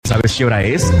¿Sabes qué hora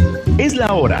es? Es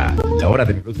la hora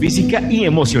de salud física y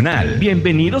emocional.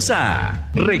 Bienvenidos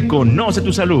a Reconoce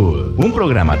tu Salud, un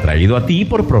programa traído a ti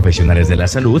por profesionales de la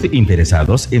salud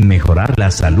interesados en mejorar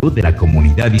la salud de la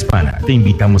comunidad hispana. Te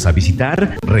invitamos a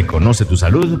visitar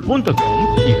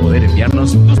reconocetusalud.com y poder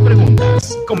enviarnos tus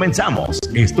preguntas. Comenzamos.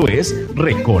 Esto es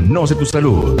Reconoce tu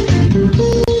Salud.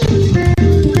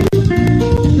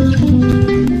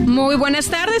 Muy buenas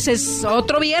tardes, es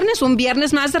otro viernes, un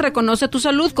viernes más de Reconoce tu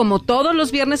Salud, como todos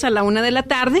los viernes a la 1 de la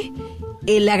tarde.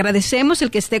 Le agradecemos el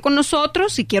que esté con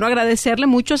nosotros y quiero agradecerle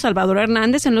mucho a Salvador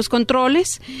Hernández en los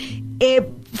controles.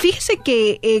 Fíjese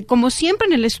que, como siempre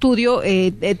en el estudio,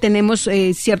 tenemos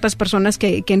ciertas personas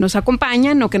que nos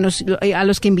acompañan o a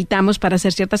los que invitamos para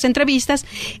hacer ciertas entrevistas.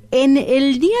 En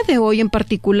el día de hoy en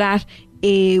particular,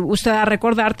 usted va a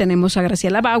recordar, tenemos a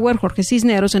Graciela Bauer, Jorge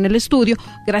Cisneros en el estudio.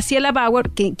 Graciela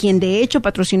Bauer, quien de hecho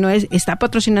está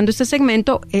patrocinando este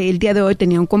segmento, el día de hoy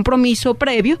tenía un compromiso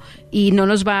previo y no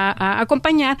nos va a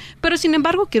acompañar, pero sin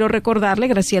embargo quiero recordarle,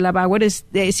 Graciela Bauer es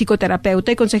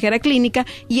psicoterapeuta y consejera clínica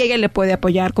y ella le puede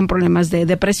apoyar con problemas de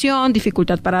depresión,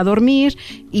 dificultad para dormir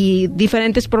y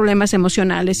diferentes problemas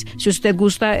emocionales. Si usted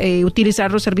gusta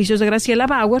utilizar los servicios de Graciela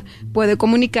Bauer, puede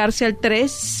comunicarse al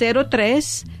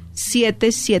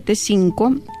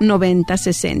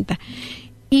 303-775-9060.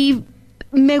 Y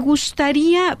me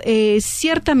gustaría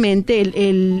ciertamente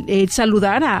el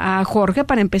saludar a Jorge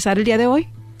para empezar el día de hoy.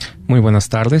 Muy buenas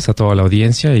tardes a toda la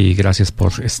audiencia y gracias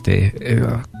por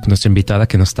nuestra invitada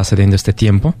que nos está cediendo este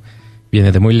tiempo.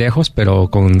 Viene de muy lejos, pero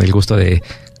con el gusto de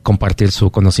compartir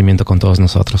su conocimiento con todos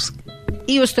nosotros.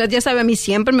 Y usted ya sabe, a mí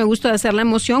siempre me gusta hacer la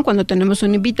emoción cuando tenemos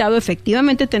un invitado.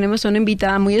 Efectivamente tenemos una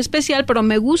invitada muy especial, pero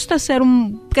me gusta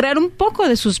crear un poco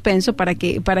de suspenso para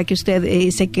que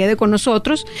usted se quede con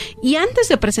nosotros. Y antes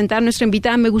de presentar a nuestra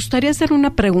invitada, me gustaría hacer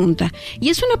una pregunta. Y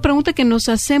es una pregunta que nos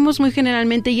hacemos muy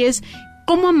generalmente y es,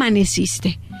 ¿cómo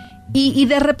amaneciste? Y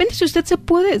de repente, si usted se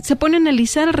pone a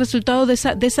analizar el resultado de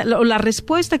esa o la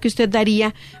respuesta que usted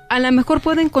daría, a lo mejor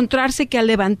puede encontrarse que al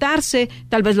levantarse,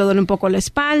 tal vez le duele un poco la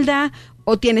espalda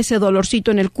o tiene ese dolorcito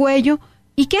en el cuello.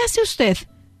 ¿Y qué hace usted?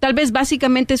 Tal vez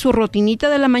básicamente su rutinita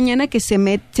de la mañana que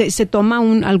se toma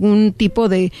algún tipo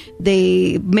de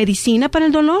medicina para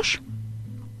el dolor.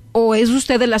 ¿O es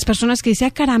usted de las personas que dice,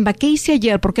 caramba, ¿qué hice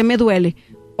ayer? ¿Por qué me duele?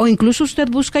 ¿O incluso usted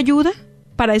busca ayuda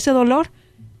para ese dolor?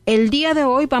 El día de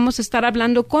hoy vamos a estar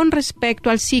hablando con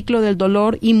respecto al ciclo del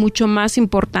dolor y mucho más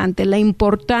importante, la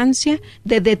importancia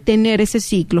de detener ese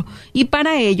ciclo. Y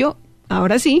para ello,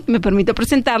 ahora sí, me permito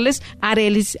presentarles a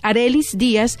Arelis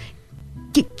Díaz,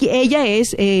 que ella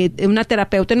es una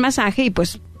terapeuta en masaje y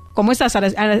pues, ¿cómo estás,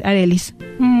 Arelis?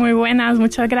 Muy buenas,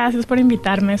 muchas gracias por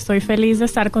invitarme, estoy feliz de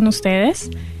estar con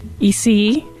ustedes y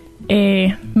sí,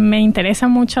 me interesa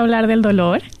mucho hablar del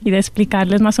dolor y de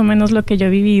explicarles más o menos lo que yo he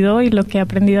vivido y lo que he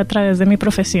aprendido a través de mi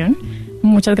profesión.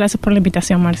 Muchas gracias por la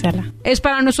invitación, Marcela. Es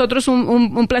para nosotros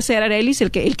un placer, Arelis, el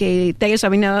que te hayas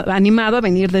animado a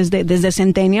venir desde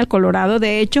Centennial, Colorado,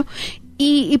 de hecho.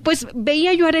 Y pues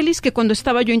veía yo, Arelis, que cuando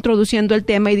estaba yo introduciendo el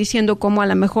tema y diciendo cómo a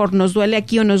lo mejor nos duele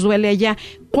aquí o nos duele allá,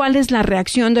 ¿cuál es la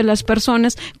reacción de las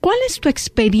personas? ¿Cuál es tu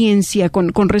experiencia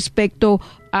con respecto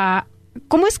a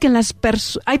cómo es que las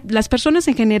personas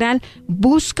en general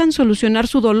buscan solucionar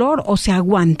su dolor o se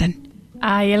aguantan?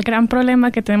 El gran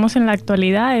problema que tenemos en la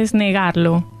actualidad es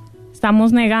negarlo.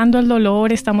 Estamos negando el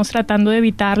dolor, estamos tratando de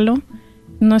evitarlo,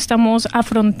 no estamos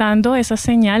afrontando esa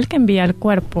señal que envía el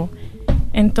cuerpo.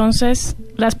 Entonces,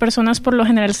 las personas por lo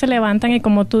general se levantan y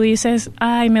como tú dices,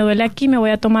 me duele aquí, me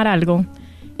voy a tomar algo.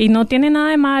 Y no tiene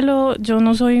nada de malo, yo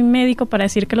no soy médico para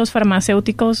decir que los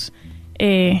farmacéuticos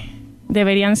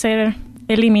deberían ser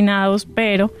eliminados,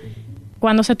 pero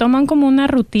cuando se toman como una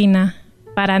rutina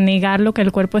para negar lo que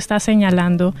el cuerpo está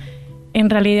señalando, en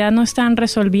realidad no están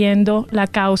resolviendo la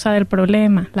causa del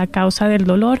problema, la causa del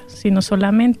dolor, sino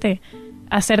solamente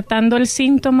acertando el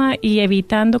síntoma y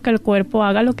evitando que el cuerpo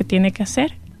haga lo que tiene que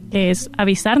hacer, que es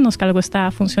avisarnos que algo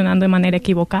está funcionando de manera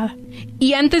equivocada.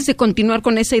 Y antes de continuar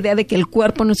con esa idea de que el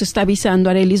cuerpo nos está avisando,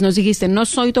 Arelis, nos dijiste, no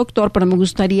soy doctor, pero me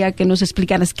gustaría que nos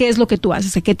explicaras qué es lo que tú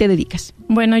haces, a qué te dedicas.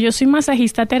 Bueno, yo soy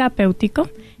masajista terapéutico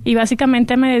y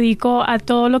básicamente me dedico a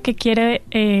todo lo que quiere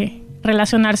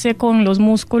relacionarse con los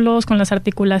músculos, con las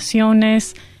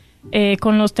articulaciones,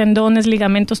 con los tendones,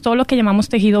 ligamentos, todo lo que llamamos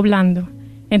tejido blando.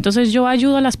 Entonces yo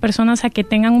ayudo a las personas a que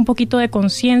tengan un poquito de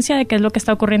conciencia de qué es lo que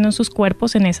está ocurriendo en sus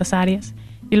cuerpos en esas áreas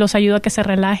y los ayudo a que se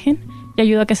relajen y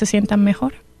ayudo a que se sientan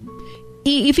mejor.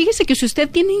 Y fíjese que si usted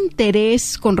tiene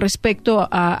interés con respecto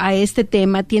a este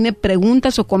tema, tiene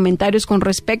preguntas o comentarios con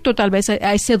respecto tal vez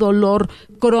a ese dolor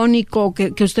crónico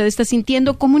que usted está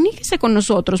sintiendo, comuníquese con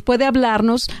nosotros. Puede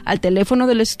hablarnos al teléfono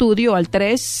del estudio al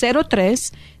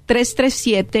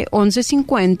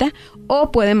 303-337-1150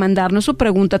 o puede mandarnos su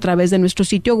pregunta a través de nuestro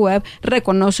sitio web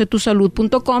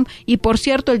reconocetusalud.com. Y por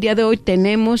cierto, el día de hoy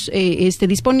tenemos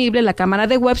disponible la cámara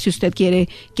de web. Si usted quiere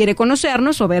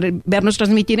conocernos o vernos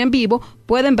transmitir en vivo,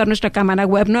 pueden ver nuestra cámara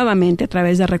web nuevamente a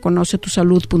través de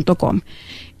reconocetusalud.com.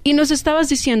 Y nos estabas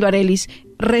diciendo, Arelis,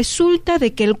 resulta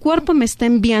de que el cuerpo me está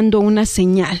enviando una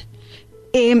señal.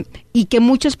 Y que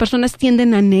muchas personas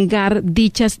tienden a negar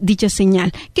dicha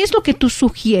señal. ¿Qué es lo que tú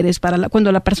sugieres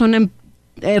cuando la persona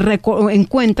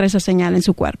encuentra esa señal en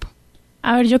su cuerpo?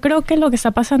 A ver, yo creo que lo que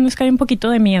está pasando es que hay un poquito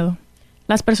de miedo.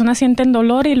 Las personas sienten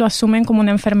dolor y lo asumen como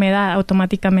una enfermedad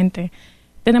automáticamente.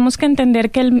 Tenemos que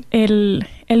entender que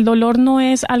el dolor no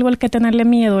es algo al que tenerle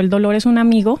miedo. El dolor es un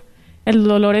amigo. El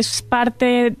dolor es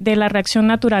parte de la reacción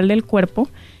natural del cuerpo.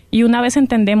 Y una vez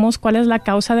entendemos cuál es la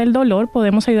causa del dolor,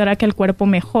 podemos ayudar a que el cuerpo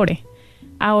mejore.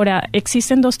 Ahora,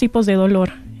 existen dos tipos de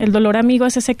dolor. El dolor amigo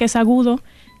es ese que es agudo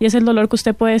y es el dolor que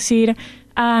usted puede decir,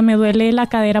 me duele la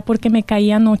cadera porque me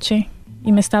caí anoche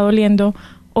y me está doliendo,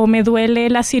 o me duele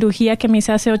la cirugía que me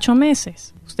hice hace 8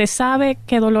 meses. Usted sabe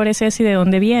qué dolor es ese y de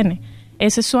dónde viene.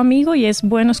 Ese es su amigo y es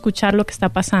bueno escuchar lo que está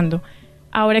pasando.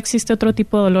 Ahora existe otro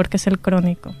tipo de dolor que es el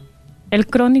crónico. El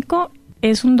crónico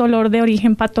es un dolor de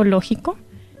origen patológico.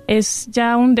 Es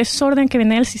ya un desorden que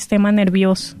viene del sistema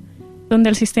nervioso, donde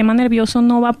el sistema nervioso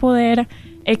no va a poder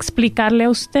explicarle a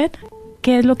usted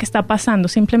qué es lo que está pasando.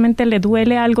 Simplemente le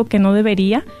duele algo que no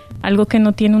debería, algo que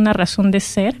no tiene una razón de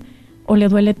ser, o le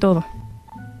duele todo.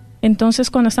 Entonces,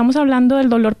 cuando estamos hablando del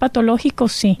dolor patológico,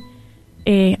 sí,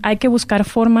 hay que buscar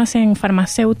formas en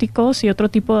farmacéuticos y otro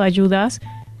tipo de ayudas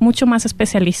mucho más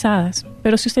especializadas.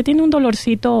 Pero si usted tiene un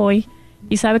dolorcito hoy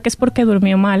y sabe que es porque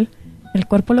durmió mal, el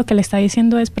cuerpo lo que le está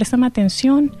diciendo es préstame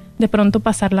atención, de pronto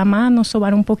pasar la mano,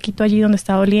 sobar un poquito allí donde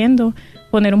está doliendo,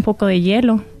 poner un poco de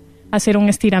hielo, hacer un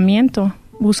estiramiento,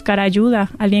 buscar ayuda,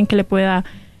 alguien que le pueda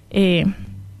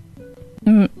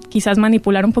quizás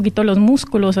manipular un poquito los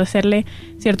músculos, hacerle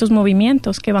ciertos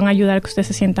movimientos que van a ayudar a que usted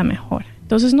se sienta mejor.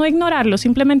 Entonces no ignorarlo,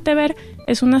 simplemente ver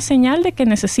es una señal de que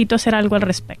necesito hacer algo al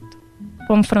respecto,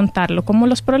 confrontarlo, como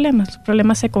los problemas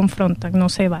se confrontan, no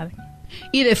se evaden.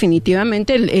 Y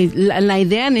definitivamente la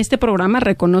idea en este programa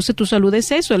Reconoce tu Salud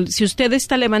es eso. Si usted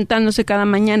está levantándose cada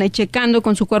mañana y checando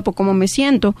con su cuerpo cómo me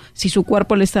siento, si su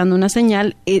cuerpo le está dando una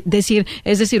señal, es decir,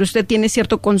 usted tiene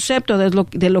cierto concepto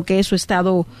de lo que es su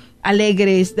estado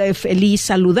alegre, feliz,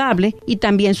 saludable, y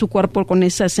también su cuerpo con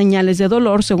esas señales de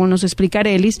dolor, según nos explica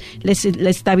Arelis, le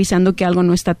está avisando que algo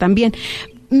no está tan bien.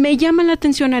 Me llama la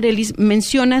atención, Arelis,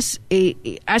 mencionas,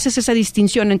 haces esa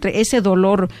distinción entre ese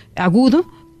dolor agudo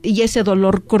y ese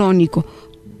dolor crónico.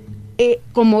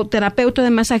 Como terapeuta de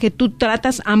masaje, ¿tú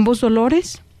tratas ambos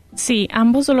dolores? Sí,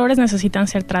 ambos dolores necesitan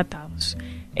ser tratados.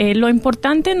 Lo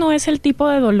importante no es el tipo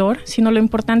de dolor, sino lo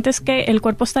importante es que el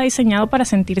cuerpo está diseñado para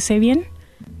sentirse bien,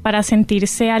 para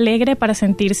sentirse alegre, para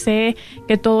sentirse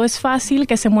que todo es fácil,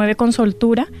 que se mueve con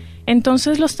soltura.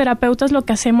 Entonces los terapeutas lo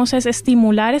que hacemos es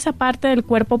estimular esa parte del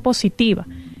cuerpo positiva.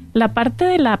 La parte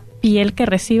de la piel que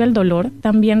recibe el dolor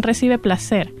también recibe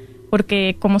placer,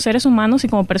 porque como seres humanos y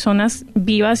como personas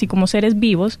vivas y como seres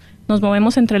vivos, nos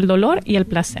movemos entre el dolor y el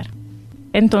placer.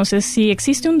 Entonces, si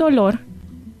existe un dolor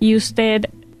y usted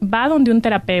va donde un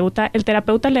terapeuta, el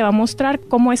terapeuta le va a mostrar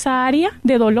cómo esa área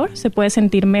de dolor se puede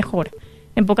sentir mejor.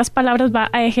 En pocas palabras, va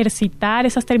a ejercitar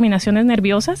esas terminaciones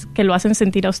nerviosas que lo hacen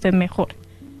sentir a usted mejor.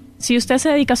 Si usted se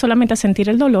dedica solamente a sentir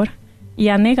el dolor y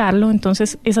a negarlo,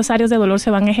 entonces esas áreas de dolor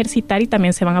se van a ejercitar y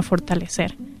también se van a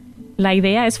fortalecer. La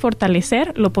idea es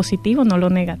fortalecer lo positivo, no lo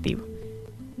negativo.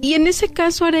 Y en ese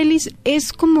caso, Arelis,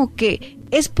 es como que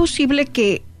es posible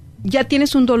que ya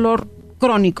tienes un dolor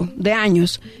crónico de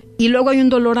años y luego hay un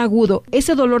dolor agudo.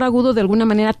 ¿Ese dolor agudo de alguna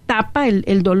manera tapa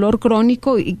el dolor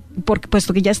crónico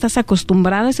puesto que ya estás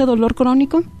acostumbrada a ese dolor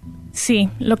crónico? Sí,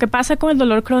 lo que pasa con el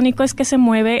dolor crónico es que se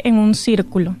mueve en un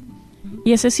círculo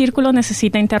y ese círculo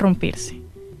necesita interrumpirse.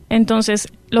 Entonces,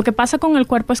 lo que pasa con el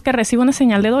cuerpo es que recibe una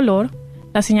señal de dolor.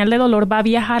 La señal de dolor va a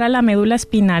viajar a la médula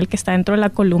espinal que está dentro de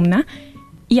la columna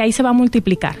y ahí se va a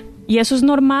multiplicar. Y eso es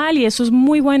normal y eso es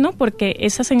muy bueno porque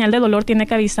esa señal de dolor tiene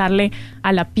que avisarle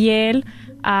a la piel,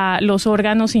 a los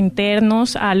órganos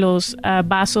internos, a los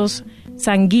vasos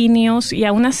sanguíneos y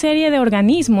a una serie de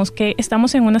organismos que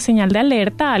estamos en una señal de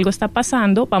alerta, algo está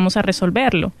pasando, vamos a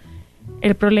resolverlo.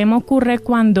 El problema ocurre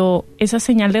cuando esa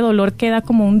señal de dolor queda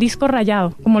como un disco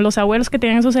rayado, como los abuelos que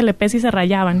tenían esos LPs y se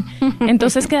rayaban.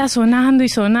 Entonces queda sonando y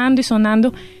sonando y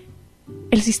sonando.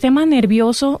 El sistema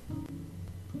nervioso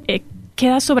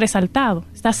queda sobresaltado,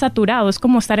 está saturado, es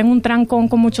como estar en un trancón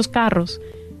con muchos carros.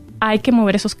 Hay que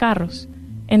mover esos carros.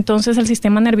 Entonces el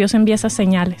sistema nervioso envía esas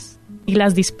señales y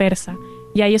las dispersa.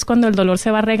 Y ahí es cuando el dolor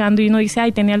se va regando y uno dice,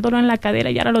 ay, tenía el dolor en la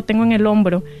cadera y ahora lo tengo en el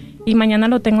hombro y mañana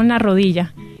lo tengo en la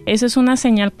rodilla. Esa es una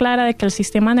señal clara de que el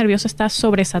sistema nervioso está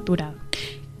sobresaturado.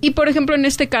 Y, por ejemplo, en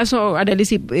este caso,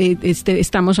 Arelis,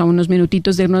 estamos a unos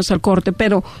minutitos de irnos al corte,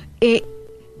 pero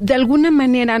de alguna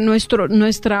manera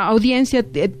nuestra audiencia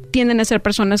tienden a ser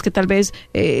personas que tal vez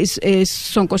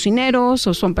son cocineros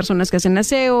o son personas que hacen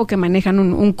aseo, que manejan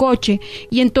un coche,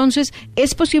 y entonces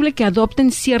es posible que adopten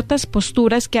ciertas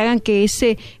posturas que hagan que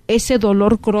ese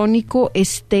dolor crónico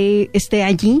esté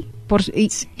allí.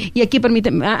 Y aquí,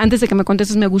 permíteme, antes de que me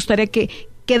contestes, me gustaría que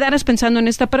quedaras pensando en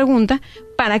esta pregunta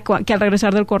para que al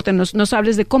regresar del corte nos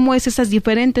hables de cómo esas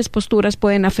diferentes posturas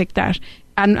pueden afectar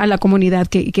a la comunidad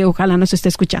que ojalá nos esté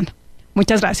escuchando.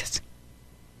 Muchas gracias.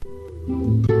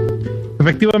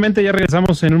 Efectivamente, ya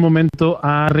regresamos en un momento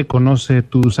a Reconoce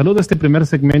tu Salud. Este primer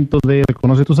segmento de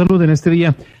Reconoce tu Salud en este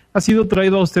día ha sido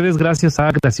traído a ustedes gracias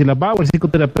a Graciela Bauer,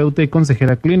 psicoterapeuta y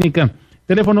consejera clínica.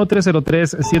 Teléfono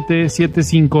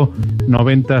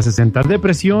 303-775-9060.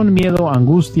 Depresión, miedo,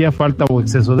 angustia, falta o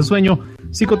exceso de sueño.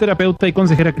 Psicoterapeuta y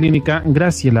consejera clínica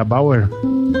Graciela Bauer.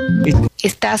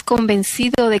 ¿Estás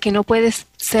convencido de que no puedes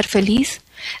ser feliz?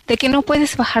 ¿De que no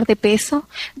puedes bajar de peso?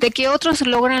 ¿De que otros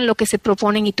logran lo que se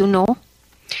proponen y tú no?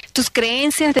 Tus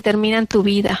creencias determinan tu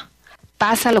vida.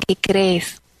 Pasa lo que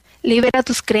crees. Libera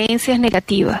tus creencias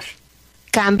negativas.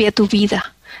 Cambia tu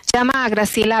vida. Llama a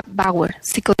Graciela Bauer,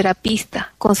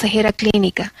 psicoterapista, consejera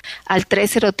clínica, al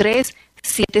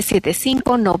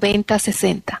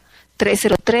 303-775-9060.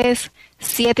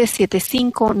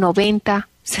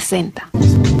 303-775-9060.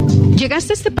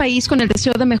 Llegaste a este país con el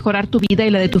deseo de mejorar tu vida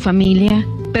y la de tu familia,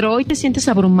 pero hoy te sientes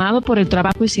abrumado por el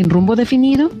trabajo y sin rumbo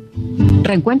definido.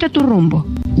 Reencuentra tu rumbo.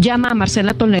 Llama a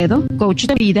Marcela Toledo, coach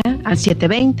de vida, al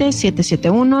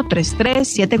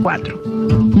 720-771-3374.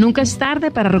 Nunca es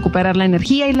tarde para recuperar la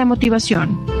energía y la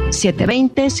motivación.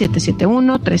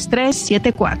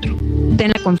 720-771-3374.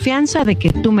 Ten la confianza de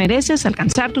que tú mereces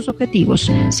alcanzar tus objetivos.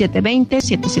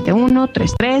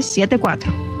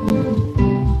 720-771-3374.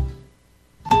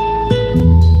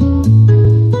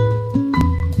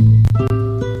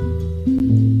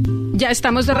 Ya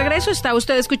estamos de regreso. Está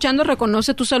usted escuchando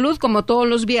Reconoce tu Salud, como todos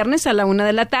los viernes a la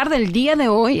 1:00 p.m. El día de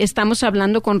hoy estamos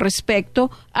hablando con respecto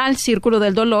al círculo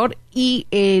del dolor y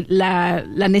la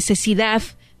necesidad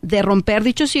de romper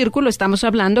dicho círculo. Estamos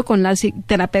hablando con la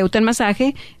terapeuta en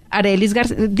masaje, Arelis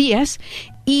Díaz,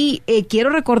 y quiero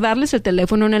recordarles el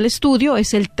teléfono en el estudio,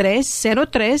 es el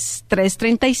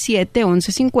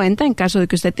 303-337-1150, en caso de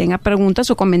que usted tenga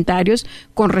preguntas o comentarios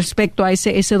con respecto a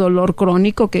ese dolor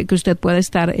crónico que usted pueda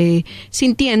estar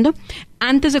sintiendo.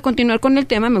 Antes de continuar con el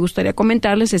tema, me gustaría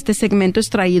comentarles, este segmento es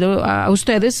traído a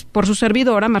ustedes por su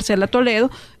servidora, Marcela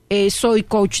Toledo. Soy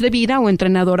coach de vida o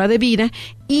entrenadora de vida,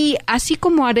 y así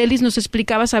como Arelis nos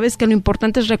explicaba, sabes que lo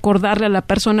importante es recordarle a la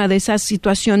persona de esa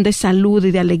situación de salud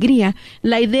y de alegría.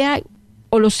 La idea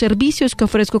o los servicios que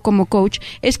ofrezco como coach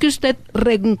es que usted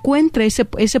reencuentre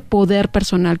ese poder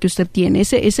personal que usted tiene,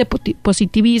 ese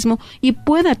positivismo, y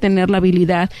pueda tener la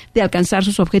habilidad de alcanzar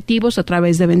sus objetivos a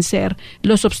través de vencer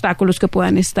los obstáculos que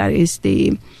puedan estar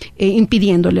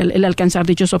impidiéndole el alcanzar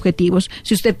dichos objetivos.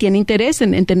 Si usted tiene interés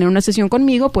en tener una sesión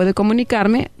conmigo, puede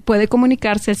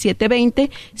comunicarse al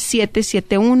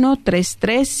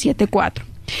 720-771-3374.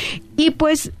 Y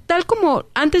pues, tal como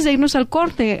antes de irnos al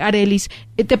corte, Arelis,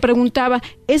 te preguntaba,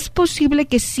 ¿es posible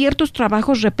que ciertos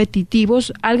trabajos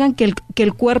repetitivos hagan que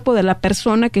el cuerpo de la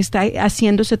persona que está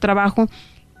haciendo ese trabajo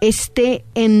esté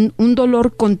en un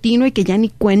dolor continuo y que ya ni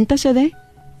cuenta se dé?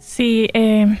 Sí,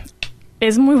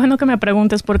 es muy bueno que me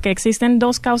preguntes, porque existen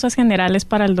dos causas generales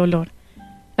para el dolor.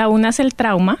 La una es el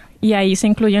trauma, y ahí se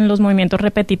incluyen los movimientos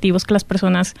repetitivos que las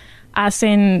personas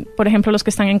hacen, por ejemplo, los que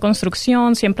están en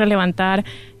construcción, siempre levantar,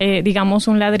 digamos,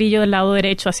 un ladrillo del lado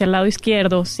derecho hacia el lado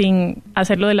izquierdo, sin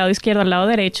hacerlo del lado izquierdo al lado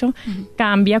derecho,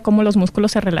 cambia cómo los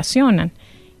músculos se relacionan.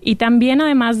 Y también,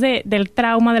 además del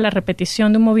trauma de la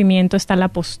repetición de un movimiento, está la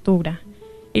postura.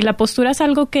 Y la postura es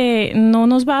algo que no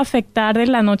nos va a afectar de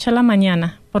la noche a la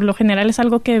mañana. Por lo general es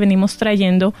algo que venimos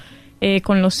trayendo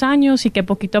con los años y que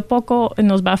poquito a poco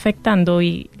nos va afectando,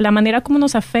 y la manera como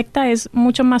nos afecta es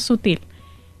mucho más sutil.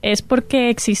 Es porque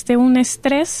existe un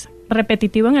estrés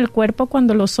repetitivo en el cuerpo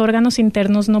cuando los órganos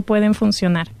internos no pueden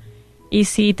funcionar. Y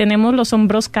si tenemos los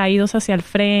hombros caídos hacia el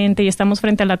frente y estamos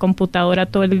frente a la computadora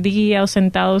todo el día o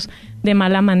sentados de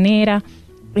mala manera,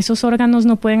 esos órganos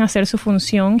no pueden hacer su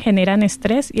función, generan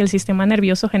estrés y el sistema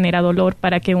nervioso genera dolor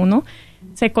para que uno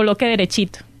se coloque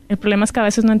derechito. El problema es que a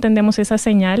veces no entendemos esa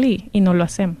señal y no lo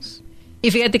hacemos.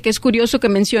 Y fíjate que es curioso que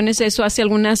menciones eso. Hace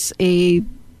algunas,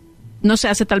 no sé,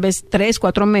 hace tal vez 3,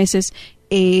 4 meses,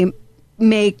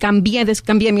 me cambié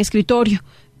mi escritorio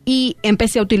y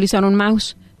empecé a utilizar un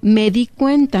mouse. Me di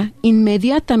cuenta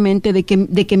inmediatamente de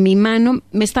que mi mano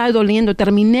me estaba doliendo.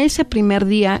 Terminé ese primer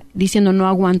día diciendo no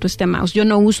aguanto este mouse. Yo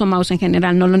no uso mouse en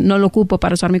general, no lo ocupo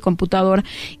para usar mi computadora.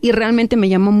 Y realmente me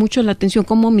llamó mucho la atención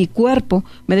cómo mi cuerpo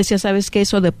me decía, sabes que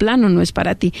eso de plano no es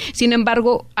para ti. Sin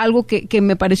embargo, algo que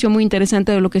me pareció muy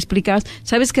interesante de lo que explicabas,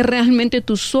 sabes que realmente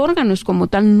tus órganos como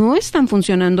tal no están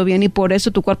funcionando bien y por eso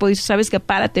tu cuerpo dice, sabes que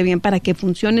párate bien para que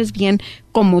funciones bien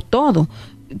como todo.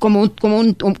 Como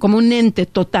un ente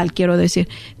total, quiero decir.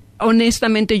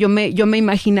 Honestamente, yo me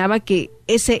imaginaba que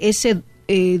ese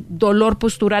dolor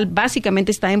postural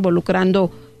básicamente está involucrando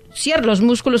ciertos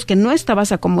músculos que no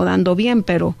estabas acomodando bien,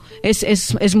 pero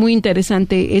es muy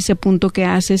interesante ese punto que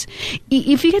haces.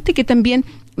 Y fíjate que también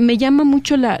me llama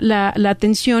mucho la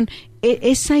atención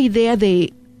esa idea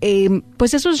de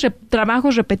pues esos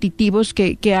trabajos repetitivos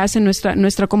que hace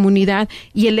nuestra comunidad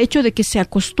y el hecho de que se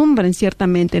acostumbren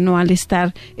ciertamente, ¿no?, al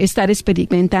estar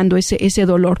experimentando ese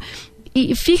dolor.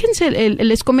 Y fíjense,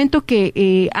 les comento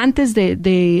que antes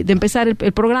de empezar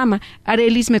el programa,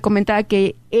 Arelis me comentaba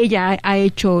que ella ha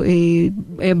hecho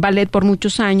ballet por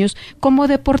muchos años. Como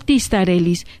deportista,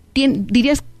 Arelis,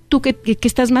 ¿dirías tú que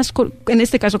estás más, en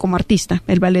este caso como artista,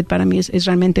 el ballet para mí es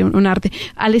realmente un arte,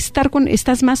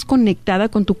 estás más conectada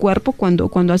con tu cuerpo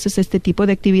cuando haces este tipo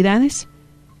de actividades?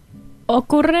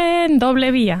 Ocurre en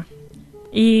doble vía.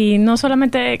 Y no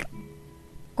solamente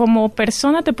como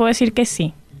persona te puedo decir que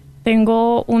sí.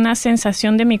 Tengo una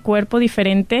sensación de mi cuerpo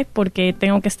diferente porque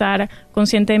tengo que estar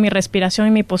consciente de mi respiración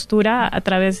y mi postura a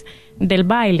través del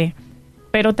baile.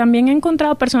 Pero también he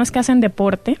encontrado personas que hacen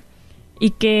deporte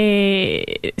y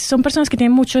que son personas que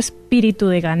tienen mucho espíritu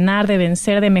de ganar, de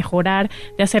vencer, de mejorar,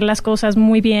 de hacer las cosas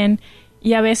muy bien.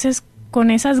 Y a veces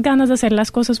con esas ganas de hacer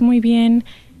las cosas muy bien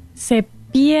se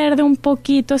pierde un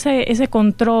poquito ese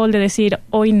control de decir,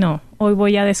 hoy no, hoy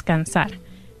voy a descansar.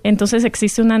 Entonces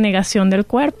existe una negación del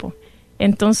cuerpo.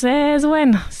 Entonces,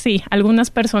 bueno, sí,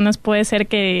 algunas personas puede ser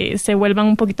que se vuelvan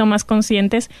un poquito más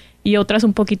conscientes y otras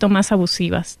un poquito más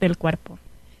abusivas del cuerpo.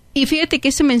 Y fíjate que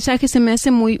ese mensaje se me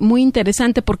hace muy, muy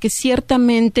interesante porque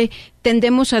ciertamente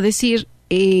tendemos a decir,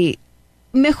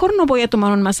 mejor no voy a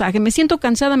tomar un masaje, me siento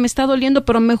cansada, me está doliendo,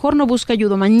 pero mejor no busco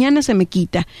ayuda, mañana se me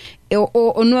quita.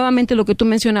 O nuevamente lo que tú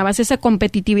mencionabas, esa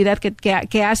competitividad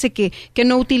que hace que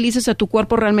no utilices a tu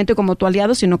cuerpo realmente como tu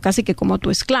aliado, sino casi que como tu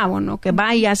esclavo, ¿no? Que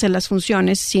va y hace las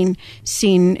funciones sin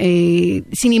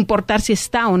importar si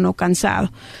está o no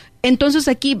cansado. Entonces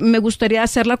aquí me gustaría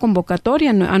hacer la convocatoria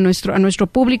a nuestro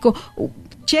público.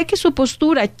 Cheque su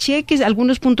postura, cheque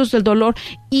algunos puntos del dolor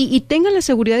y tenga la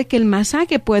seguridad de que el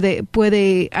masaje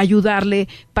puede ayudarle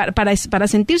para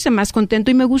sentirse más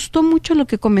contento. Y me gustó mucho lo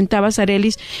que comentabas,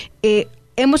 Arelis.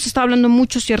 Hemos estado hablando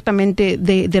mucho ciertamente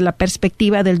de la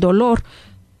perspectiva del dolor,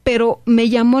 pero me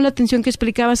llamó la atención que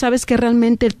explicaba, sabes que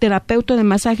realmente el terapeuta de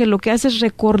masaje lo que hace es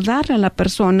recordarle a la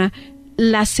persona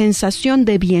la sensación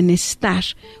de bienestar.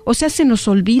 O sea, ¿se nos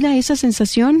olvida esa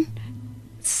sensación?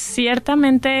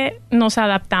 Ciertamente nos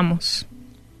adaptamos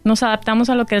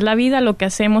a lo que es la vida, a lo que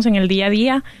hacemos en el día a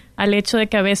día, al hecho de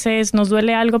que a veces nos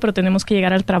duele algo, pero tenemos que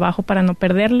llegar al trabajo para no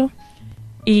perderlo.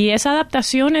 Y esa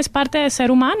adaptación es parte del ser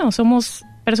humano. Somos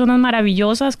personas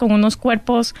maravillosas con unos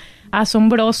cuerpos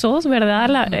asombrosos,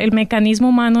 ¿verdad? El mecanismo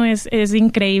humano es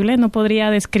increíble, no podría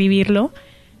describirlo.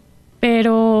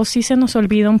 Pero sí se nos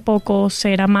olvida un poco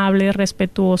ser amables,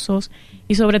 respetuosos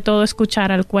y sobre todo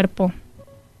escuchar al cuerpo.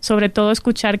 Sobre todo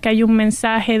escuchar que hay un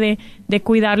mensaje de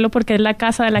cuidarlo porque es la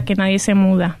casa de la que nadie se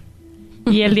muda.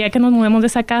 Y el día que nos mudemos de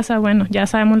esa casa, bueno, ya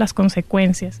sabemos las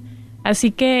consecuencias.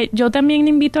 Así que yo también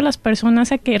invito a las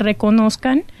personas a que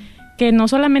reconozcan que no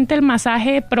solamente el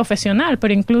masaje profesional,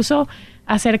 pero incluso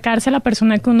acercarse a la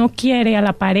persona que uno quiere, a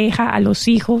la pareja, a los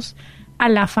hijos, a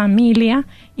la familia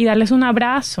y darles un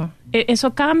abrazo.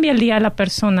 Eso cambia el día de la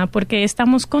persona porque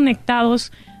estamos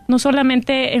conectados no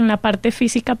solamente en la parte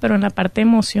física, pero en la parte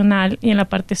emocional y en la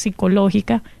parte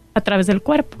psicológica a través del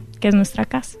cuerpo, que es nuestra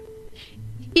casa.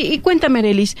 Y cuéntame,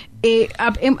 Arelis,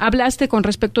 hablaste con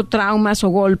respecto a traumas o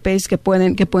golpes que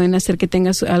pueden hacer que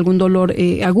tengas algún dolor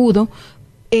agudo,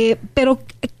 pero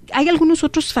 ¿hay algunos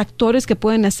otros factores que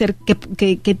pueden hacer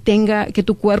que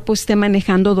tu cuerpo esté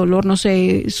manejando dolor? No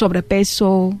sé,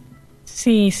 sobrepeso.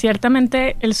 Sí,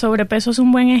 ciertamente el sobrepeso es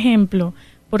un buen ejemplo,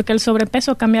 porque el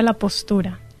sobrepeso cambia la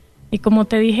postura. Y como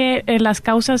te dije, las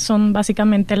causas son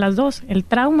básicamente las dos, el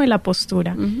trauma y la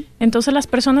postura. Uh-huh. Entonces las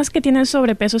personas que tienen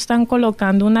sobrepeso están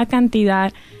colocando una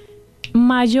cantidad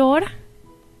mayor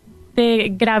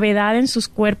de gravedad en sus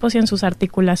cuerpos y en sus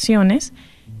articulaciones.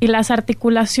 Y las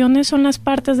articulaciones son las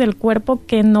partes del cuerpo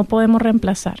que no podemos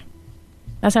reemplazar.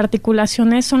 Las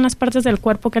articulaciones son las partes del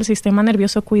cuerpo que el sistema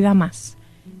nervioso cuida más.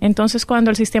 Entonces, cuando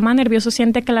el sistema nervioso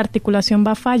siente que la articulación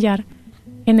va a fallar,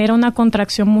 genera una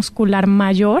contracción muscular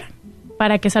mayor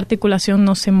para que esa articulación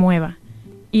no se mueva.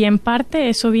 Y en parte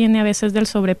eso viene a veces del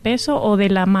sobrepeso o de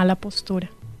la mala postura.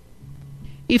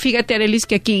 Y fíjate, Arelis,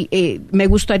 que aquí me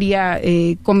gustaría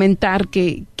comentar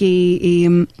que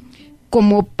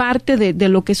como parte de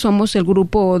lo que somos el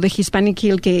grupo de Hispanic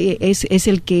Heal, que es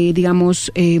el que,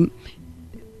 digamos,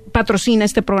 patrocina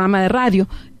este programa de radio,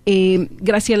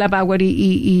 Graciela Bauer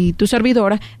y tu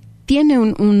servidora, tiene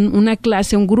una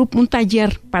clase, un grupo, un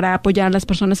taller para apoyar a las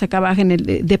personas a que bajen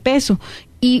de peso.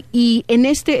 Y en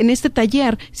este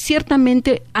taller,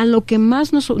 ciertamente a lo que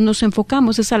más nos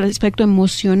enfocamos es al aspecto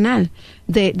emocional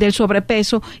del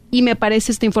sobrepeso, y me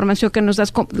parece esta información que nos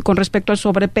das con respecto al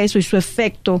sobrepeso y su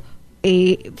efecto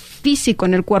físico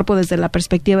en el cuerpo desde la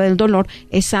perspectiva del dolor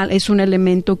es un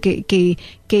elemento que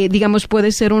digamos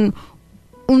puede ser un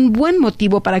buen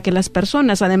motivo para que las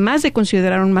personas, además de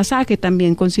considerar un masaje,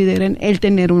 también consideren el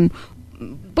tener un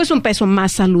peso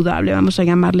más saludable, vamos a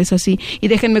llamarles así. Y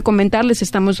déjenme comentarles,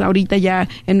 estamos ahorita ya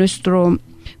en nuestro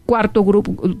cuarto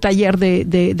grupo, taller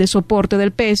de soporte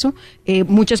del peso.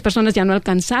 Muchas personas ya no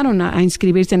alcanzaron a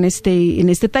inscribirse en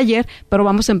este taller, pero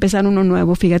vamos a empezar uno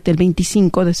nuevo, fíjate, el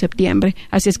 25 de septiembre.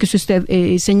 Así es que si usted,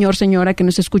 señora que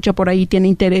nos escucha por ahí, tiene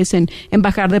interés en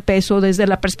bajar de peso desde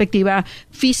la perspectiva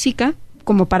física,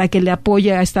 como para que le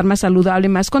apoye a estar más saludable y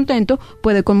más contento,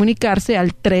 puede comunicarse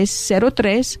al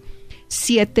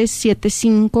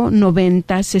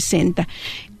 303-775-9060.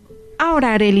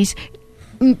 Ahora, Arelis,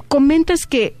 comentas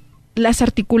que las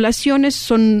articulaciones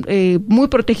son muy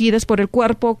protegidas por el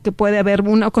cuerpo, que puede haber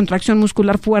una contracción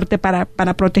muscular fuerte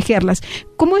para protegerlas.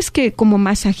 ¿Cómo es que como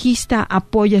masajista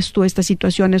apoyas tú estas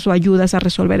situaciones o ayudas a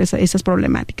resolver esas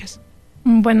problemáticas?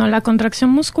 Bueno, la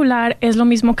contracción muscular es lo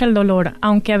mismo que el dolor,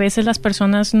 aunque a veces las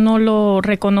personas no lo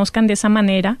reconozcan de esa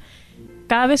manera.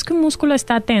 Cada vez que un músculo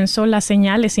está tenso, la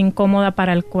señal es incómoda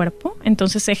para el cuerpo,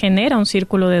 entonces se genera un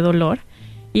círculo de dolor.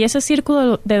 Y ese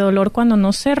círculo de dolor, cuando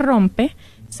no se rompe,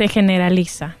 se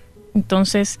generaliza.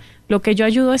 Entonces, lo que yo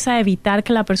ayudo es a evitar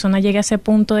que la persona llegue a ese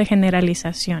punto de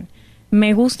generalización.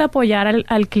 Me gusta apoyar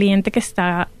al cliente que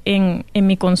está en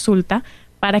mi consulta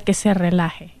para que se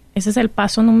relaje. Ese es el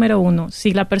paso número 1.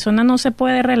 Si la persona no se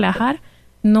puede relajar,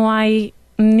 no hay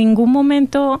ningún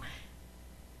momento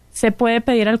se puede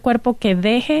pedir al cuerpo que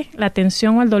deje la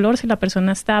tensión o el dolor si la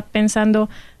persona está pensando,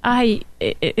 ay,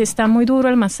 está muy duro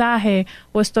el masaje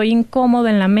o estoy incómodo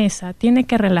en la mesa. Tiene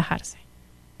que relajarse.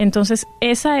 Entonces,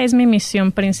 esa es mi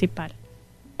misión principal.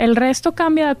 El resto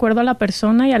cambia de acuerdo a la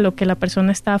persona y a lo que la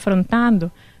persona está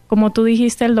afrontando. Como tú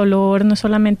dijiste, el dolor no es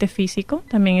solamente físico,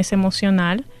 también es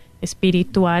emocional,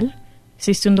 espiritual,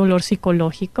 existe un dolor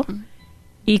psicológico.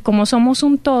 Y como somos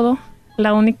un todo,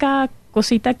 la única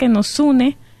cosita que nos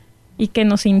une y que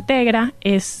nos integra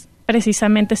es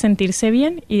precisamente sentirse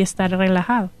bien y estar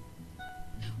relajado.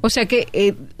 O sea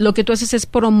que lo que tú haces es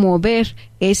promover,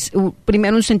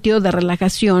 primero un sentido de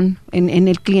relajación en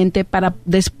el cliente para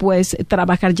después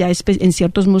trabajar ya en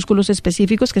ciertos músculos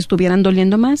específicos que estuvieran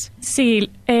doliendo más. Sí,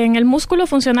 en el músculo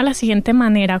funciona de la siguiente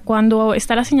manera. Cuando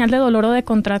está la señal de dolor o de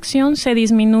contracción, se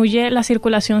disminuye la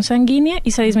circulación sanguínea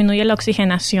y se disminuye la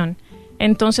oxigenación.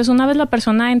 Entonces, una vez la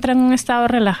persona entra en un estado de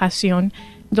relajación,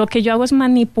 lo que yo hago es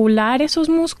manipular esos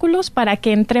músculos para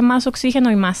que entre más oxígeno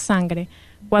y más sangre.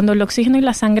 Cuando el oxígeno y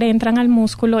la sangre entran al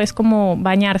músculo es como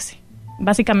bañarse.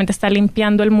 Básicamente está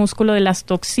limpiando el músculo de las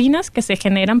toxinas que se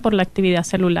generan por la actividad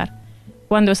celular.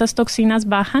 Cuando esas toxinas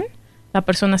bajan, la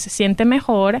persona se siente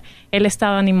mejor, el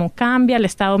estado de ánimo cambia, el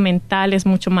estado mental es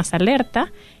mucho más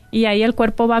alerta y ahí el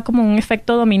cuerpo va como un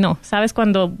efecto dominó. ¿Sabes?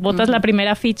 Cuando botas la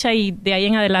primera ficha y de ahí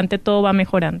en adelante todo va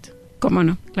mejorando. ¿Cómo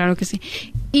no? Claro que sí.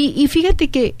 Y fíjate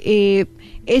que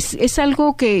es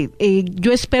algo que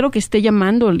yo espero que esté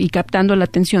llamando y captando la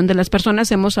atención de las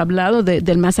personas. Hemos hablado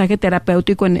del masaje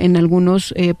terapéutico en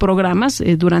algunos programas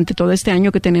durante todo este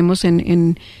año que tenemos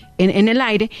en el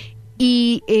aire.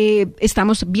 Y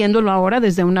estamos viéndolo ahora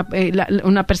desde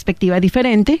una perspectiva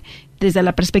diferente, desde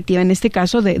la perspectiva en este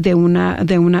caso de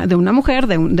una mujer,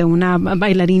 de una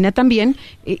bailarina también.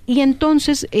 Y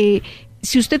entonces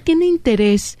si usted tiene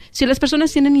interés, si las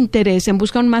personas tienen interés en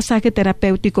buscar un masaje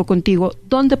terapéutico contigo,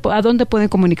 ¿a dónde pueden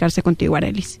comunicarse contigo,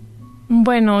 Arelis?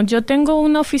 Bueno, yo tengo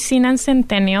una oficina en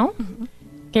Centennial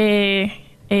que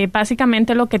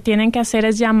básicamente lo que tienen que hacer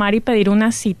es llamar y pedir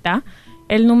una cita.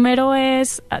 El número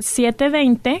es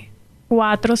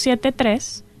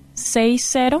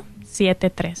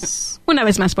 720-473-6073. Una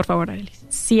vez más, por favor, Arelis.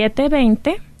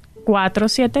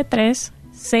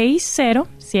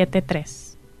 720-473-6073.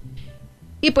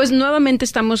 Y pues nuevamente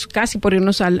estamos casi por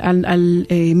irnos al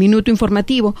minuto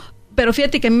informativo, pero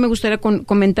fíjate que a mí me gustaría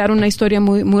comentar una historia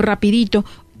muy rapidito.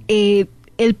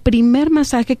 El primer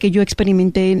masaje que yo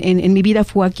experimenté en mi vida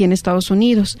fue aquí en Estados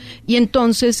Unidos, y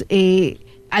entonces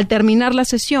al terminar la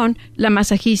sesión, la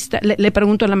masajista, le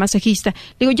pregunto a la masajista,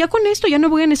 le digo, ya con esto ya no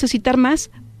voy a necesitar más.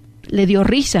 Le dio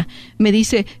risa. Me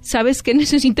dice, ¿sabes qué?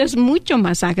 Necesitas mucho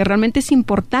masaje. Realmente es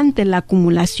importante la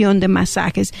acumulación de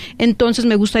masajes. Entonces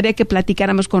me gustaría que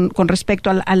platicáramos con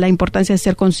respecto a la importancia de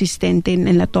ser consistente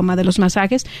en la toma de los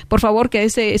masajes. Por favor,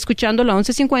 quédese escuchando la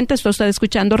 11:50. Está usted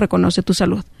escuchando Reconoce tu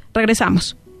Salud.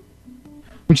 Regresamos.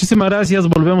 Muchísimas gracias.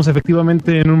 Volvemos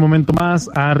efectivamente en un momento más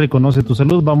a Reconoce tu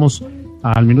Salud. Vamos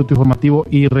al minuto informativo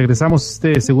y regresamos a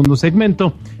este segundo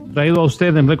segmento traído a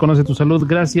usted en Reconoce tu Salud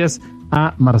gracias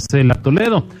a Marcela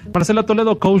Toledo. Marcela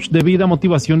Toledo, coach de vida,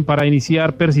 motivación para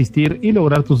iniciar, persistir y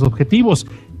lograr tus objetivos.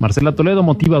 Marcela Toledo,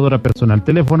 motivadora personal.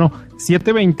 Teléfono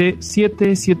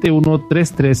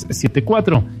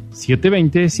 720-771-3374.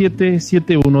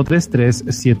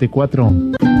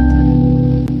 720-771-3374.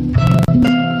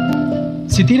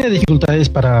 Si tiene dificultades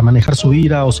para manejar su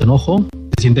ira o su enojo,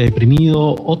 se siente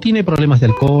deprimido o tiene problemas de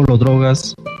alcohol o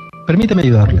drogas, permíteme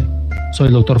ayudarle. Soy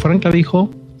el Dr. Frank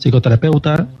Clavijo,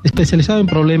 psicoterapeuta, especializado en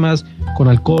problemas con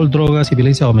alcohol, drogas y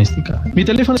violencia doméstica. Mi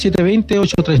teléfono es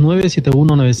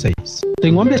 720-839-7196.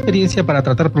 Tengo amplia experiencia para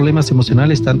tratar problemas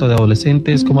emocionales tanto de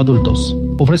adolescentes como adultos.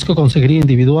 Ofrezco consejería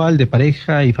individual, de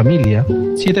pareja y familia.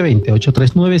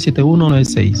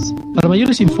 720-839-7196. Para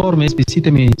mayores informes, visite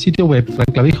mi sitio web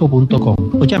franclavijo.com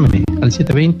o llámeme al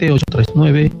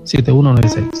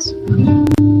 720-839-7196.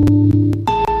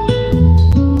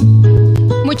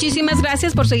 Muchísimas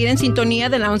gracias por seguir en sintonía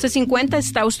de la 11:50.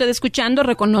 Está usted escuchando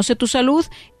Reconoce tu Salud.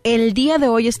 El día de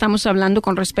hoy estamos hablando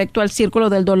con respecto al círculo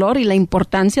del dolor y la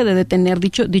importancia de detener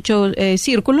dicho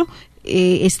círculo.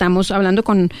 Estamos hablando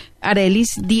con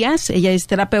Arelis Díaz, ella es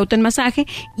terapeuta en masaje,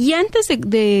 y antes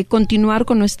de continuar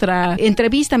con nuestra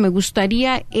entrevista me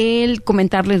gustaría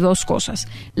comentarles dos cosas.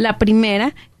 La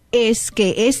primera es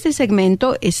que este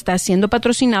segmento está siendo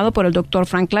patrocinado por el doctor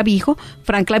Frank Clavijo.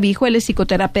 Frank Clavijo, él es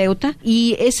psicoterapeuta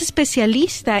y es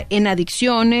especialista en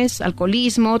adicciones,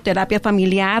 alcoholismo, terapia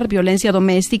familiar, violencia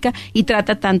doméstica, y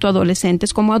trata tanto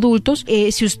adolescentes como adultos.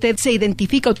 Si usted se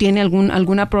identifica o tiene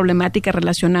alguna problemática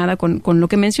relacionada con lo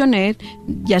que mencioné,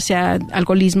 ya sea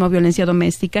alcoholismo o violencia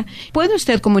doméstica, puede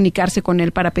usted comunicarse con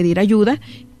él para pedir ayuda.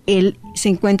 Él se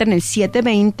encuentra en el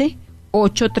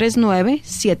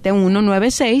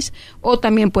 720-839-7196 o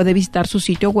también puede visitar su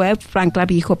sitio web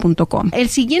franclavijo.com. El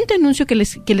siguiente anuncio que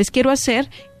les quiero hacer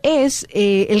es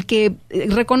el que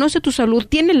Reconoce tu Salud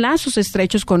tiene lazos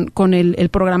estrechos con el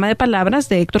programa de palabras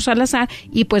de Héctor Salazar,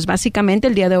 y pues básicamente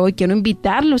el día de hoy quiero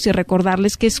invitarlos y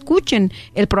recordarles que escuchen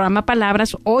el programa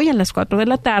Palabras hoy a las 4 de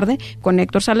la tarde con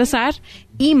Héctor Salazar,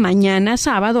 y mañana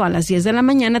sábado a las 10 de la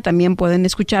mañana también pueden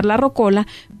escuchar La Rocola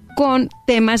con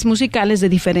temas musicales de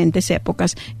diferentes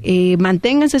épocas.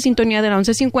 Manténganse en sintonía de la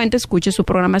 11:50, escuche su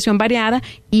programación variada,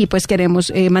 y pues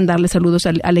queremos mandarle saludos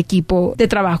al equipo de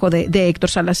trabajo de Héctor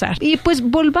Salazar. Y pues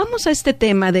volvamos a este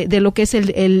tema de lo que es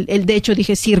de hecho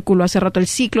dije círculo hace rato, el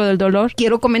ciclo del dolor.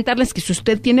 Quiero comentarles que si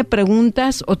usted tiene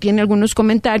preguntas o tiene algunos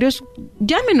comentarios,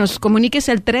 llámenos,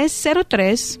 comuníquese al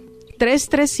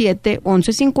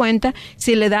 303-337-1150.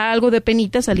 Si le da algo de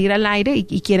penita salir al aire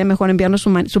y quiere mejor enviarnos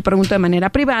su pregunta de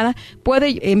manera privada,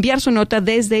 puede enviar su nota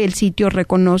desde el sitio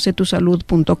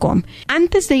reconocetusalud.com.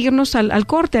 Antes de irnos al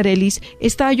corte, Arelis,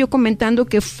 estaba yo comentando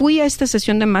que fui a esta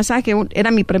sesión de masaje.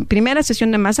 Era mi primera sesión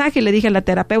de masaje. Le dije a la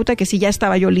terapeuta que si ya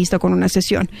estaba yo lista con una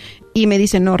sesión, y me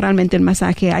dice, no, realmente el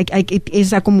masaje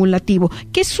es acumulativo.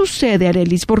 ¿Qué sucede,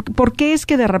 Arelis? ¿Por qué es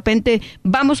que de repente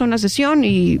vamos a una sesión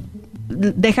y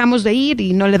dejamos de ir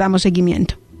y no le damos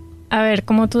seguimiento? A ver,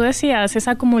 como tú decías, es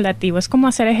acumulativo, es como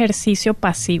hacer ejercicio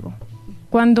pasivo.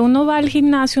 Cuando uno va al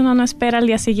gimnasio, uno no espera al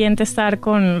día siguiente estar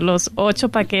con los 8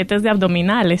 paquetes de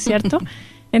abdominales, ¿cierto?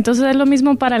 Entonces es lo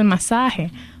mismo para el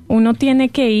masaje. Uno tiene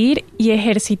que ir y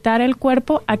ejercitar el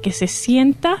cuerpo a que se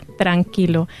sienta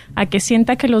tranquilo, a que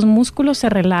sienta que los músculos se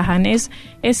relajan. Es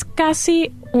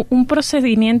casi un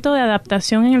procedimiento de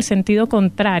adaptación en el sentido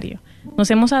contrario. Nos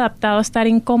hemos adaptado a estar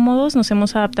incómodos, nos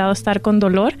hemos adaptado a estar con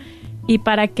dolor, Y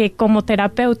para que como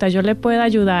terapeuta yo le pueda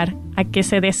ayudar a que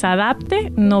se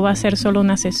desadapte, no va a ser solo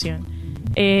una sesión.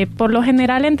 Por lo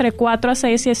general, entre 4 a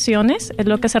 6 sesiones es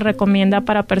lo que se recomienda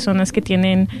para personas que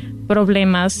tienen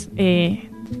problemas,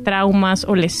 traumas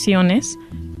o lesiones.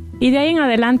 Y de ahí en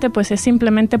adelante, pues es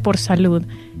simplemente por salud.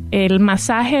 El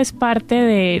masaje es parte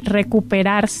de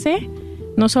recuperarse,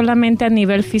 no solamente a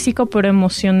nivel físico, pero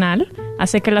emocional.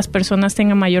 Hace que las personas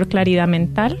tengan mayor claridad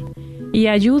mental y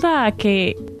ayuda a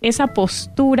que esa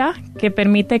postura que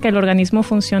permite que el organismo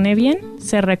funcione bien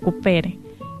se recupere.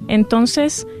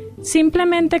 Entonces,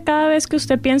 simplemente cada vez que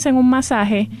usted piense en un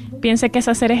masaje, piense que es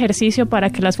hacer ejercicio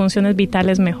para que las funciones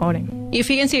vitales mejoren. Y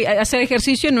fíjense, hacer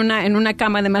ejercicio en una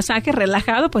cama de masaje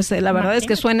relajado, pues la verdad es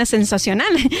que suena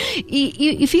sensacional.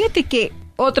 Y fíjate que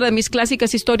otra de mis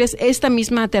clásicas historias, esta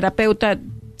misma terapeuta,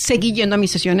 seguí yendo a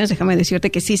mis sesiones, déjame decirte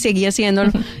que sí seguí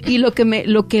haciéndolo. Y lo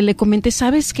que le comenté,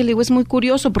 ¿sabes qué? Le digo, es muy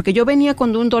curioso, porque yo venía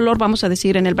con un dolor, vamos a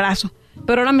decir, en el brazo.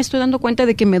 Pero ahora me estoy dando cuenta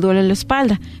de que me duele la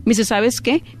espalda. Me dice, ¿sabes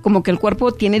qué? Como que el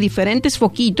cuerpo tiene diferentes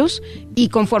foquitos y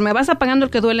conforme vas apagando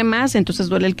el que duele más, entonces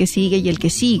duele el que sigue y el que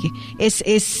sigue.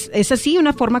 ¿Es así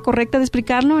una forma correcta de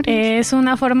explicarlo? Es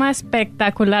una forma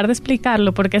espectacular de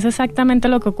explicarlo porque es exactamente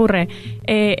lo que ocurre.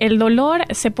 El dolor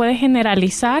se puede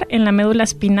generalizar en la médula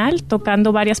espinal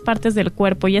tocando varias partes del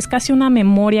cuerpo y es casi una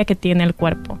memoria que tiene el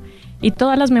cuerpo. Y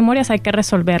todas las memorias hay que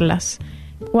resolverlas.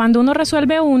 Cuando uno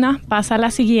resuelve una, pasa a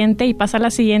la siguiente y pasa a la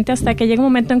siguiente hasta que llega un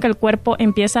momento en que el cuerpo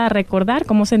empieza a recordar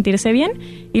cómo sentirse bien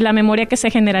y la memoria que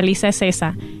se generaliza es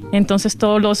esa. Entonces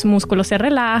todos los músculos se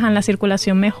relajan, la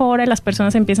circulación mejora y las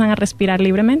personas empiezan a respirar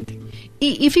libremente.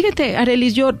 Y fíjate,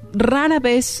 Arelis, yo rara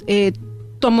vez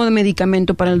tomo de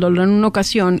medicamento para el dolor. En una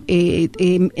ocasión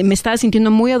me estaba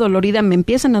sintiendo muy adolorida, me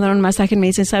empiezan a dar un masaje y me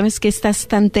dicen, ¿sabes qué? Estás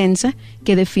tan tensa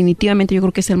que definitivamente yo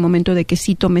creo que es el momento de que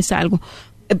sí tomes algo.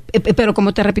 Pero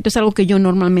como te repito, es algo que yo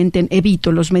normalmente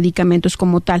evito, los medicamentos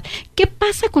como tal. ¿Qué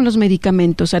pasa con los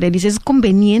medicamentos, Arelis? ¿Es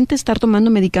conveniente estar tomando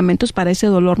medicamentos para ese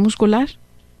dolor muscular?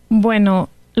 Bueno,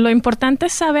 lo importante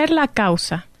es saber la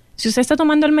causa. Si usted está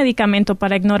tomando el medicamento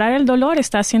para ignorar el dolor,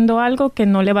 está haciendo algo que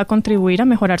no le va a contribuir a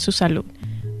mejorar su salud.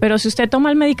 Pero si usted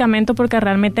toma el medicamento porque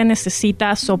realmente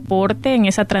necesita soporte en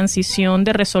esa transición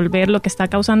de resolver lo que está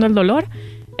causando el dolor,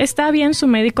 está bien, su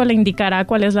médico le indicará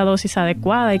cuál es la dosis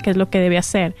adecuada y qué es lo que debe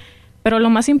hacer. Pero lo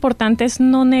más importante es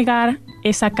no negar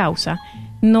esa causa,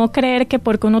 no creer que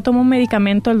porque uno toma un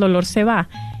medicamento el dolor se va.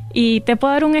 Y te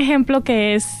puedo dar un ejemplo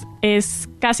que es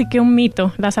casi que un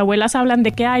mito. Las abuelas hablan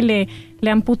de que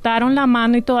le amputaron la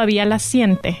mano y todavía la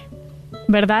siente,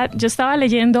 ¿verdad? Yo estaba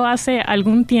leyendo hace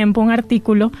algún tiempo un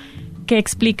artículo que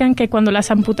explican que cuando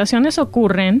las amputaciones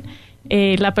ocurren,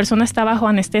 la persona está bajo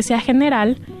anestesia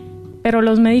general, pero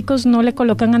los médicos no le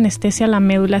colocan anestesia a la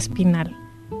médula espinal.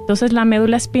 Entonces la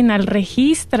médula espinal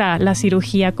registra la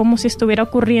cirugía como si estuviera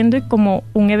ocurriendo y como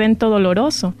un evento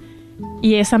doloroso.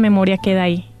 Y esa memoria queda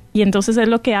ahí. Y entonces es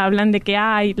lo que hablan de que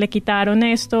le quitaron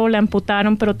esto, le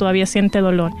amputaron, pero todavía siente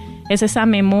dolor. Es esa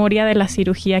memoria de la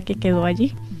cirugía que quedó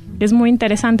allí. Es muy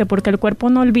interesante porque el cuerpo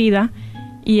no olvida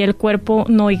y el cuerpo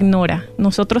no ignora.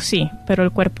 Nosotros sí, pero el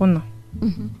cuerpo no.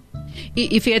 Uh-huh.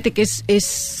 Y fíjate que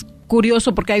es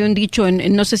curioso porque hay un dicho,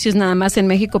 no sé si es nada más en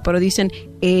México, pero dicen,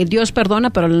 Dios perdona,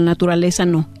 pero la naturaleza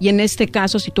no. Y en este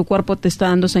caso, si tu cuerpo te está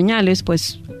dando señales,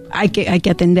 pues hay que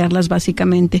atenderlas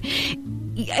básicamente.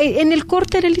 Y en el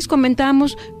corte, Arelis,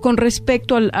 comentábamos con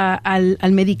respecto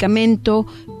al medicamento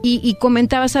y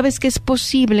comentaba, ¿sabes que es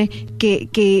posible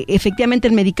que efectivamente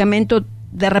el medicamento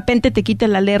de repente te quita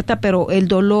la alerta, pero el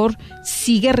dolor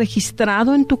sigue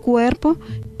registrado en tu cuerpo?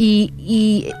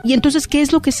 Y entonces, ¿qué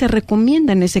es lo que se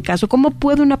recomienda en ese caso? ¿Cómo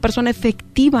puede una persona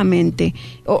efectivamente,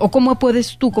 o cómo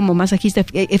puedes tú como masajista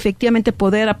efectivamente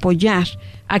poder apoyar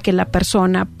a que la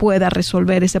persona pueda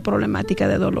resolver esa problemática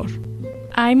de dolor?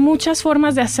 Hay muchas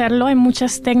formas de hacerlo, hay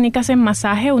muchas técnicas en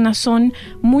masaje. Unas son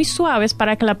muy suaves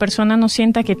para que la persona no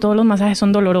sienta que todos los masajes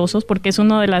son dolorosos, porque es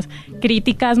una de las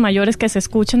críticas mayores que se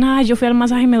escuchan. Yo fui al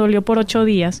masaje y me dolió por 8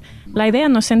 días. La idea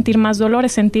no es sentir más dolor,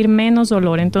 es sentir menos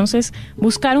dolor. Entonces,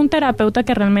 buscar un terapeuta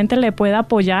que realmente le pueda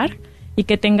apoyar y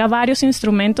que tenga varios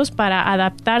instrumentos para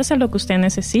adaptarse a lo que usted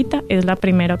necesita es la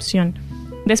primera opción.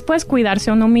 Después, cuidarse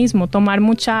a uno mismo, tomar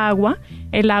mucha agua.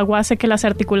 El agua hace que las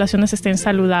articulaciones estén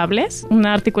saludables.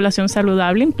 Una articulación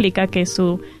saludable implica que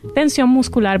su tensión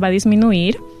muscular va a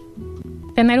disminuir.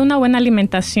 Tener una buena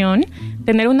alimentación,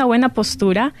 tener una buena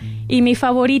postura. Y mi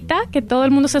favorita, que todo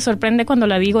el mundo se sorprende cuando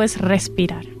la digo, es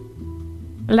respirar.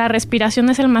 La respiración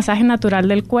es el masaje natural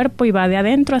del cuerpo y va de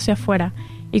adentro hacia afuera.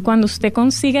 Y cuando usted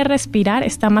consigue respirar,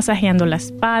 está masajeando la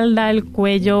espalda, el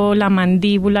cuello, la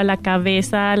mandíbula, la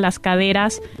cabeza, las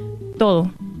caderas,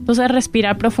 todo. Entonces,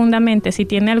 respirar profundamente. Si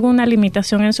tiene alguna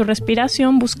limitación en su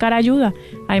respiración, buscar ayuda.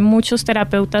 Hay muchos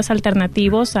terapeutas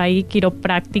alternativos, hay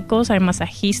quiroprácticos, hay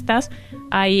masajistas,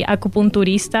 hay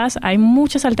acupunturistas, hay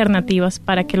muchas alternativas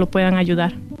para que lo puedan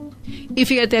ayudar. Y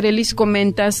fíjate, Arelis,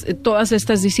 comentas todas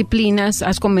estas disciplinas,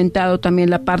 has comentado también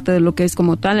la parte de lo que es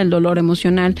como tal el dolor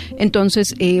emocional.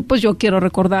 Entonces, pues yo quiero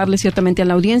recordarle ciertamente a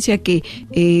la audiencia que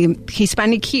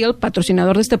Hispanic Heal,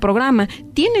 patrocinador de este programa,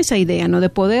 tiene esa idea, ¿no?, de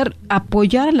poder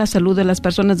apoyar la salud de las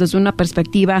personas desde una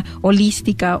perspectiva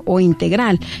holística o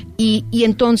integral. Y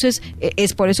entonces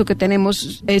es por eso que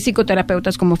tenemos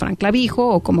psicoterapeutas como Frank Clavijo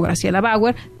o como Graciela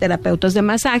Bauer, terapeutas de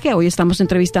masaje. Hoy estamos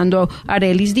entrevistando a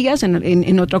Arelis Díaz,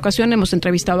 en otra ocasión hemos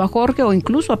entrevistado a Jorge o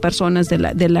incluso a personas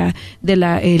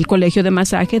el colegio de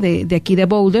masaje de aquí de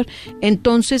Boulder.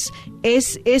 Entonces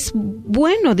es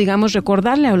bueno, digamos,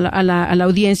 recordarle a la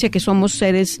audiencia que somos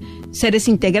seres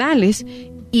integrales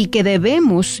y que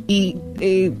debemos, y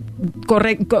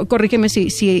corrígeme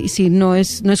si no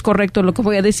es correcto lo que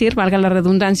voy a decir, valga la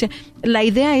redundancia. La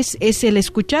idea es el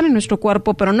escuchar en nuestro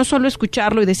cuerpo, pero no solo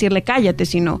escucharlo y decirle cállate,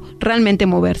 sino realmente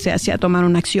moverse hacia tomar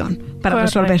una acción para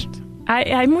resolver.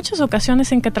 Hay muchas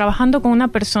ocasiones en que trabajando con una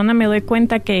persona me doy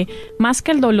cuenta que más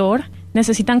que el dolor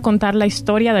necesitan contar la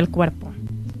historia del cuerpo.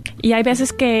 Y hay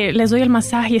veces que les doy el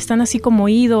masaje y están así como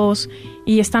oídos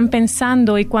y están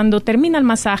pensando, y cuando termina el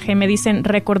masaje me dicen,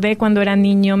 recordé cuando era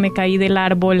niño, me caí del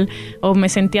árbol o me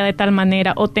sentía de tal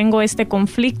manera o tengo este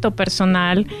conflicto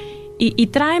personal. Y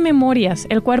trae memorias,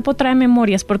 el cuerpo trae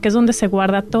memorias porque es donde se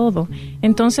guarda todo.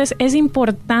 Entonces es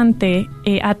importante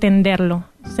atenderlo,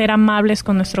 ser amables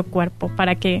con nuestro cuerpo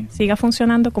para que siga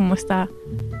funcionando como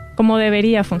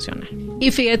debería funcionar. Y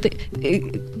fíjate,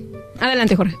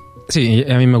 adelante, Jorge. Sí,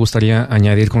 a mí me gustaría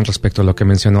añadir con respecto a lo que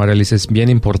mencionó Arelis, es bien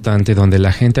importante, donde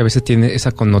la gente a veces tiene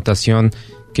esa connotación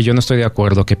que yo no estoy de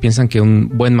acuerdo, que piensan que un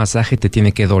buen masaje te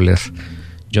tiene que doler.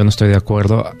 Yo no estoy de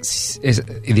acuerdo. Es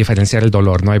diferenciar el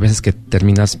dolor, ¿no? Hay veces que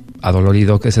terminas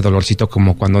adolorido, que ese dolorcito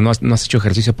como cuando no has hecho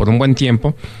ejercicio por un buen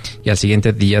tiempo y al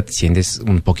siguiente día sientes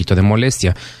un poquito de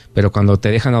molestia. Pero cuando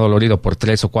te dejan adolorido por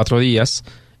 3 o 4 días,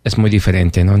 es muy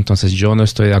diferente, ¿no? Entonces yo no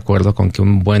estoy de acuerdo con que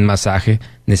un buen masaje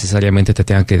necesariamente te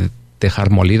tenga que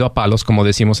dejar molido a palos, como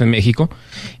decimos en México,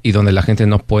 y donde la gente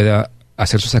no pueda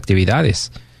hacer sus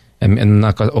actividades. En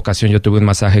una ocasión yo tuve un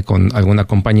masaje con alguna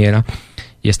compañera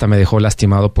y esta me dejó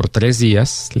lastimado por 3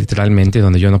 días, literalmente,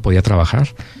 donde yo no podía trabajar.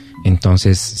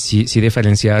 Entonces, sí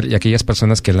diferenciar, y aquellas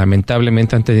personas que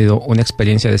lamentablemente han tenido una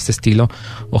experiencia de este estilo,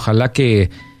 ojalá que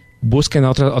busquen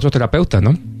a otro terapeuta,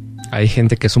 ¿no? Hay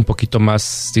gente que es un poquito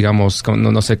más, digamos,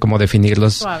 no sé cómo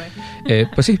definirlos. Suave.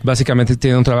 Pues sí, básicamente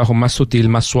tiene un trabajo más sutil,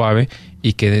 más suave,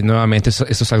 y que nuevamente esto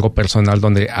es algo personal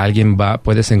donde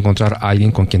puedes encontrar a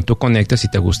alguien con quien tú conectes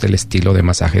y te guste el estilo de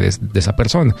masaje de esa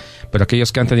persona. Pero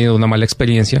aquellos que han tenido una mala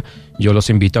experiencia, yo los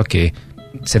invito a que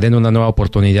se den una nueva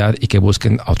oportunidad y que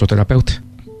busquen a otro terapeuta.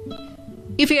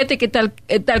 Y fíjate que tal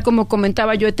como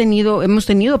comentaba, hemos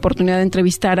tenido oportunidad de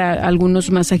entrevistar a algunos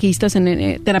masajistas,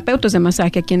 terapeutas de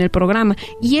masaje aquí en el programa,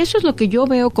 y eso es lo que yo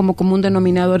veo como común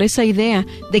denominador, esa idea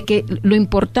de que lo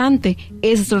importante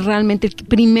es realmente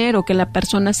primero que la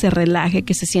persona se relaje,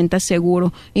 que se sienta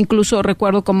seguro. Incluso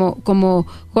recuerdo como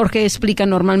Jorge explica,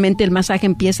 normalmente el masaje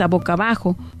empieza boca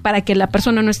abajo, para que la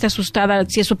persona no esté asustada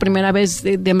si es su primera vez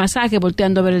de masaje,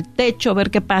 volteando a ver el techo, ver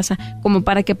qué pasa, como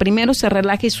para que primero se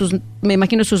relaje y me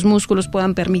imagino sus músculos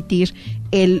puedan permitir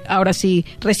ahora sí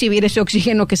recibir ese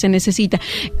oxígeno que se necesita.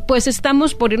 Pues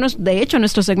estamos por irnos, de hecho, a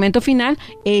nuestro segmento final.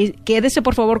 Quédese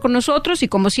por favor con nosotros y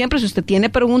como siempre, si usted tiene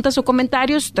preguntas o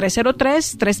comentarios,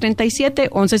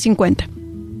 303-337-1150.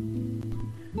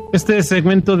 Este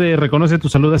segmento de Reconoce tu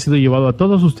Salud ha sido llevado a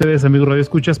todos ustedes, amigos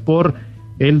radioescuchas, por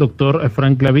el doctor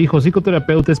Frank Clavijo,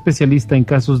 psicoterapeuta especialista en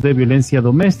casos de violencia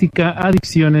doméstica,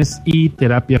 adicciones y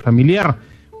terapia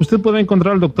familiar. Usted puede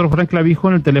encontrar al doctor Frank Clavijo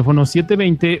en el teléfono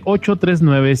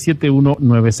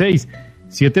 720-839-7196,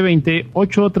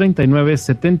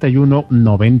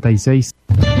 720-839-7196.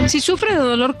 Si sufre de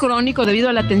dolor crónico debido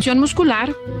a la tensión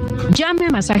muscular, llame a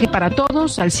Masaje para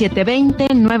Todos al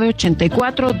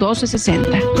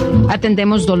 720-984-1260.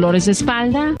 Atendemos dolores de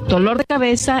espalda, dolor de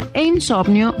cabeza e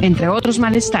insomnio, entre otros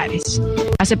malestares.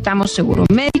 Aceptamos seguro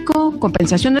médico,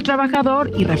 compensación del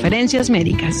trabajador y referencias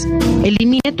médicas.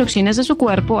 Elimine toxinas de su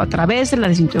cuerpo a través de la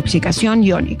desintoxicación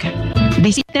iónica.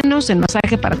 Visítenos en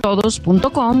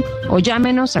masajeparatodos.com o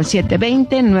llámenos al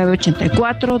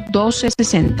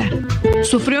 720-984-1260.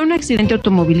 ¿Sufrió un accidente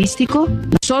automovilístico?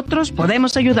 Nosotros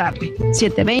podemos ayudarle.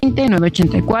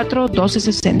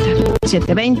 720-984-1260.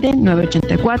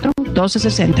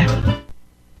 720-984-1260.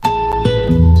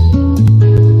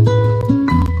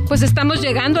 Pues estamos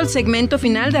llegando al segmento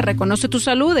final de Reconoce tu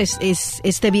Salud. Es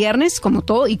este viernes, como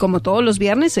todos los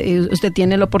viernes, usted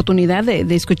tiene la oportunidad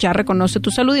de escuchar Reconoce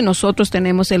tu Salud, y nosotros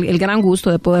tenemos el gran gusto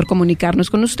de poder comunicarnos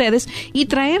con ustedes y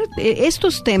traer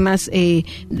estos temas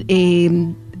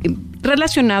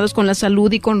relacionados con la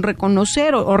salud y con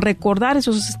reconocer o recordar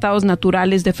esos estados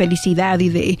naturales de felicidad y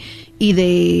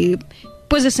de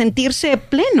pues de sentirse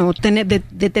pleno,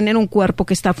 de tener un cuerpo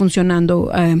que está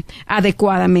funcionando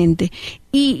adecuadamente.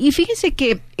 Y fíjense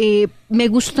que me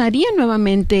gustaría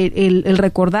nuevamente el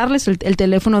recordarles el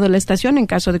teléfono de la estación en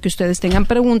caso de que ustedes tengan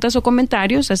preguntas o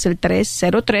comentarios. Es el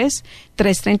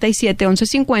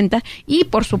 303-337-1150, y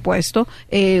por supuesto,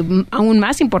 aún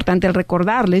más importante el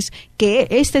recordarles que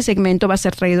este segmento va a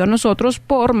ser traído a nosotros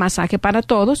por Masaje para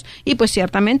Todos, y pues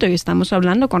ciertamente hoy estamos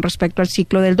hablando con respecto al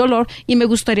ciclo del dolor, y me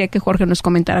gustaría que Jorge nos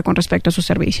comentara con respecto a sus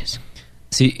servicios.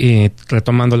 Sí,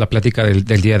 retomando la plática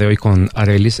del día de hoy con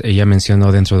Arelis, ella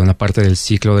mencionó dentro de una parte del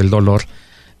ciclo del dolor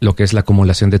lo que es la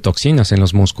acumulación de toxinas en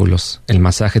los músculos. El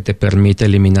masaje te permite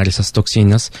eliminar esas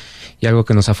toxinas, y algo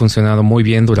que nos ha funcionado muy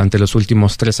bien durante los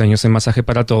últimos 3 años en Masaje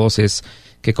para Todos es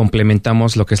que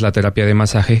complementamos lo que es la terapia de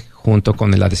masaje junto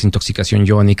con la desintoxicación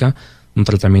iónica, un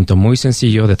tratamiento muy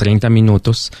sencillo de 30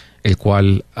 minutos, el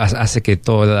cual hace que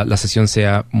toda la sesión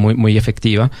sea muy, muy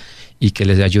efectiva y que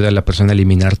les ayude a la persona a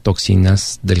eliminar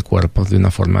toxinas del cuerpo de una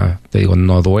forma, te digo,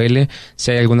 no duele. Si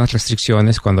hay algunas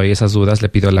restricciones, cuando hay esas dudas, le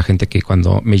pido a la gente que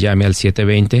cuando me llame al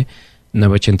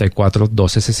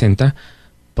 720-984-1260,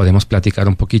 podemos platicar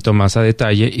un poquito más a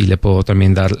detalle, y le puedo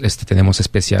también dar, tenemos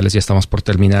especiales, ya estamos por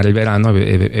terminar el verano,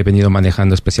 he venido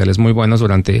manejando especiales muy buenos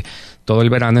durante todo el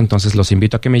verano, entonces los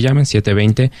invito a que me llamen,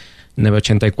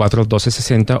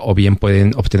 720-984-1260, o bien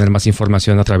pueden obtener más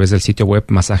información a través del sitio web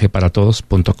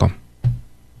masajeparatodos.com.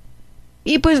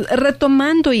 Y pues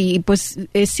retomando, y pues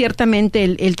ciertamente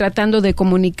el tratando de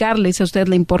comunicarles a usted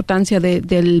la importancia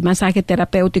del masaje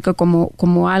terapéutico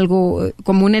como algo,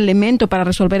 como un elemento para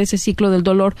resolver ese ciclo del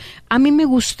dolor, a mí me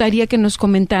gustaría que nos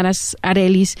comentaras,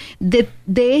 Arelis, de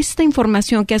esta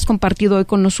información que has compartido hoy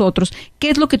con nosotros. ¿Qué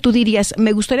es lo que tú dirías?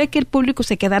 Me gustaría que el público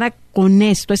se quedara con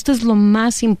esto. Esto es lo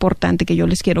más importante que yo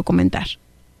les quiero comentar.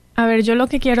 A ver, yo lo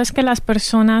que quiero es que las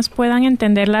personas puedan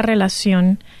entender la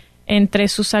relación entre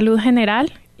su salud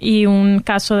general y un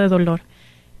caso de dolor.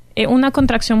 Una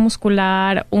contracción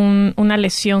muscular, una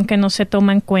lesión que no se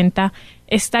toma en cuenta,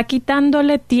 está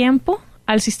quitándole tiempo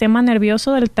al sistema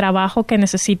nervioso del trabajo que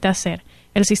necesita hacer.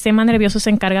 El sistema nervioso se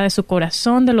encarga de su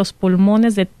corazón, de los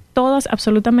pulmones, de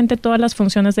absolutamente todas las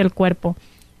funciones del cuerpo.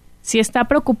 Si está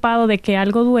preocupado de que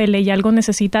algo duele y algo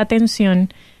necesita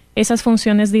atención, esas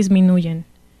funciones disminuyen.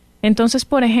 Entonces,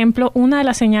 por ejemplo, una de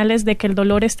las señales de que el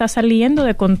dolor está saliendo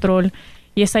de control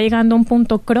y está llegando a un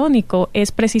punto crónico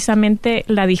es precisamente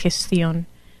la digestión.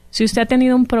 Si usted ha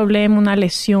tenido un problema, una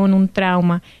lesión, un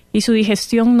trauma, y su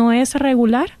digestión no es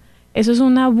regular, eso es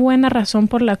una buena razón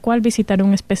por la cual visitar a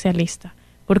un especialista,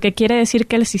 porque quiere decir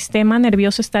que el sistema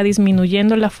nervioso está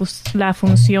disminuyendo la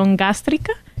función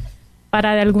gástrica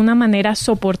para de alguna manera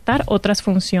soportar otras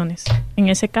funciones, en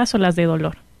ese caso las de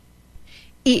dolor.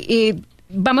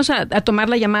 Vamos a tomar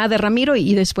la llamada de Ramiro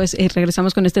y después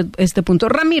regresamos con este punto.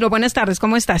 Ramiro, buenas tardes,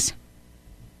 ¿cómo estás?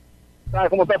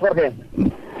 ¿Cómo estás, Jorge?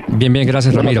 Bien,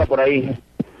 gracias, Ramiro. Por ahí.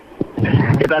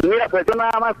 ¿Qué tal? Mira, pues yo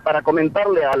nada más para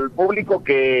comentarle al público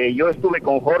que yo estuve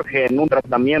con Jorge en un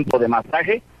tratamiento de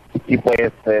masaje, y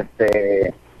pues,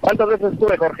 ¿cuántas veces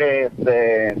estuve, Jorge?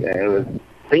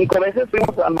 5 veces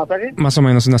fuimos al masaje. Más o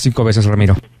menos unas 5 veces,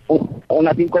 Ramiro.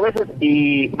 Unas 5 veces,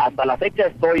 y hasta la fecha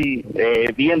estoy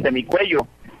bien de mi cuello.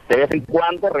 De vez en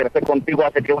cuando regresé contigo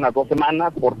hace que unas 2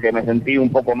 semanas porque me sentí un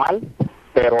poco mal,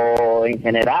 pero en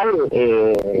general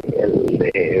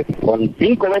con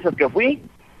 5 veces que fui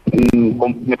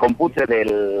me compuse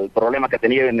del problema que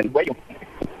tenía en el cuello.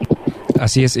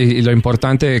 Así es, y lo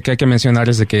importante que hay que mencionar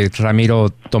es de que Ramiro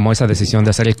tomó esa decisión de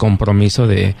hacer el compromiso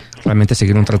de realmente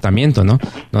seguir un tratamiento, ¿no?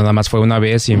 No nada más fue una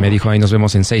vez y me dijo, ahí nos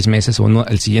vemos en 6 meses o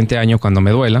el siguiente año cuando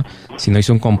me duela, sino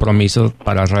hizo un compromiso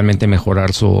para realmente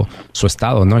mejorar su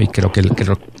estado, ¿no? Y creo que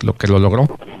lo logró.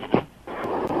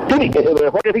 Sí,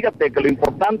 Jorge, fíjate que lo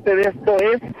importante de esto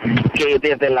es que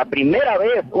desde la primera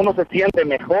vez uno se siente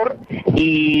mejor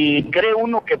y cree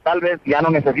uno que tal vez ya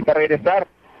no necesita regresar,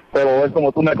 pero es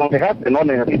como tú me aconsejaste, ¿no?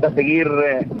 Necesitas seguir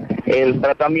el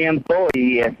tratamiento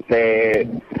y así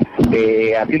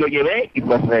lo llevé y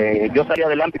pues yo salí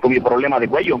adelante con mi problema de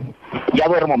cuello. Ya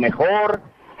duermo mejor,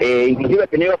 inclusive he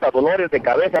tenido hasta dolores de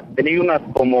cabeza, tenía unas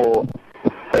como...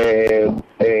 se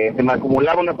me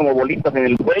acumulaban unas como bolitas en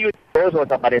el cuello y todo eso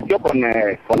desapareció con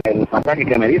el masaje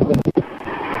que me diste.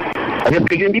 Así es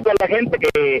que yo invito a la gente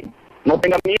no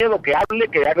tenga miedo, que hable,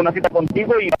 que haga una cita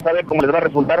contigo y vas a ver cómo les va a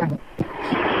resultar.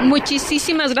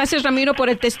 Muchísimas gracias, Ramiro, por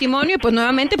el testimonio. Pues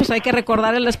nuevamente, pues hay que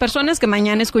recordar a las personas que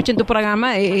mañana escuchen tu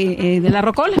programa de La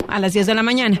Rocola a las 10 de la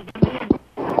mañana.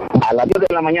 A las 10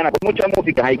 de la mañana, con mucha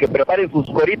música, hay que preparen sus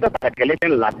coritas para que le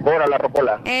echen la cora a la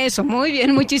rocola. Eso, muy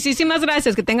bien, muchísimas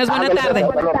gracias, que tengas buena tarde.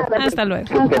 Hasta luego.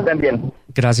 Que estén bien.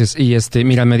 Gracias. Y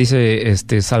mira, me dice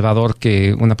Salvador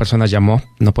que una persona llamó,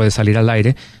 no puede salir al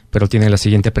aire, pero tiene la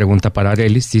siguiente pregunta para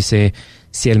Arelis. Dice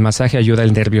si el masaje ayuda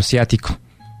al nervio ciático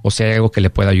o si hay algo que le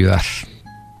pueda ayudar.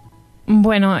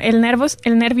 Bueno, el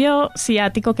nervio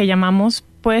ciático que llamamos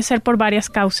puede ser por varias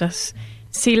causas.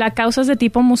 Si la causa es de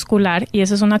tipo muscular, y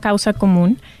esa es una causa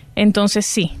común, entonces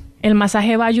sí, el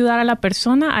masaje va a ayudar a la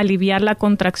persona a aliviar la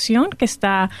contracción que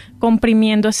está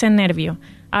comprimiendo ese nervio.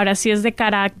 Ahora, si es de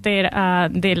carácter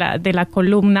de la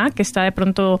columna, que está de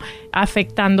pronto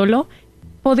afectándolo,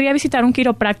 podría visitar un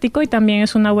quiropráctico y también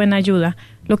es una buena ayuda.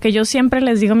 Lo que yo siempre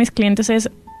les digo a mis clientes es,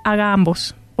 haga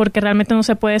ambos, porque realmente no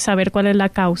se puede saber cuál es la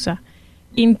causa.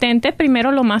 Intente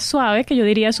primero lo más suave, que yo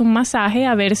diría es un masaje,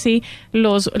 a ver si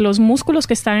los músculos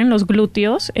que están en los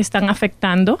glúteos están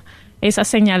afectando esa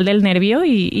señal del nervio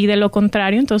y de lo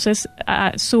contrario, entonces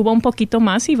suba un poquito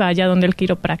más y vaya donde el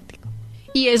quiropráctico.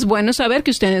 Y es bueno saber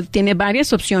que usted tiene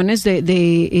varias opciones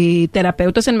de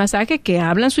terapeutas en masaje que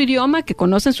hablan su idioma, que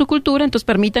conocen su cultura. Entonces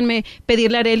permítanme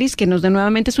pedirle a Arelis que nos dé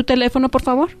nuevamente su teléfono, por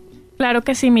favor. Claro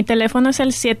que sí, mi teléfono es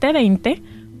el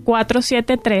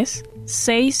 720-473-6073.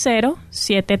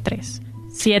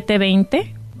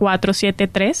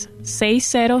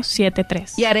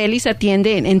 720-473-6073. Y Arelis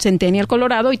atiende en Centennial,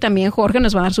 Colorado, y también Jorge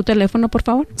nos va a dar su teléfono, por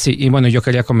favor. Sí, y bueno, yo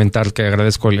quería comentar que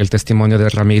agradezco el testimonio de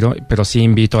Ramiro, pero sí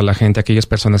invito a la gente, a aquellas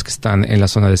personas que están en la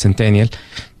zona de Centennial,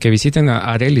 que visiten a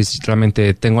Arelis.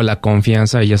 Realmente tengo la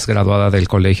confianza, ella es graduada del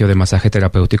Colegio de Masaje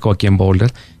Terapéutico aquí en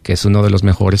Boulder, que es uno de los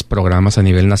mejores programas a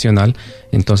nivel nacional.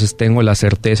 Entonces tengo la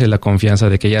certeza y la confianza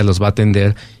de que ella los va a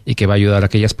atender y que va a ayudar a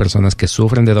aquellas personas que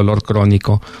sufren de dolor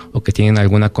crónico o que tienen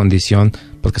alguna condición,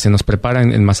 porque se nos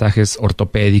preparan en masajes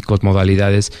ortopédicos,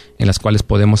 modalidades en las cuales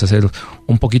podemos hacer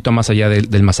un poquito más allá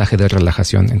del masaje de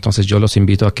relajación. Entonces yo los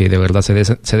invito a que de verdad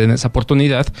se den esa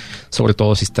oportunidad, sobre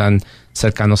todo si están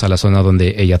cercanos a la zona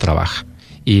donde ella trabaja.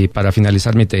 Y para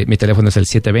finalizar, mi teléfono es el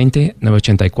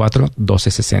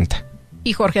 720-984-1260.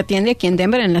 Y Jorge atiende aquí en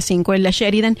Denver, en la 5 en la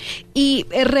Sheridan. Y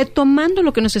retomando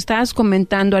lo que nos estabas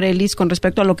comentando, Arelis, con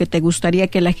respecto a lo que te gustaría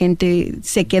que la gente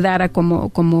se quedara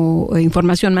como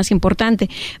información más importante,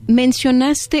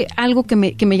 mencionaste algo que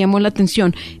me llamó la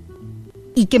atención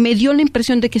y que me dio la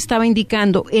impresión de que estaba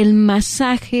indicando el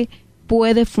masaje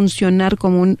puede funcionar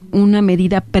como una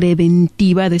medida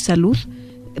preventiva de salud.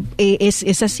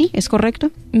 ¿Es así? ¿Es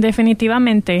correcto?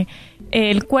 Definitivamente.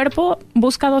 El cuerpo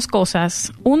busca dos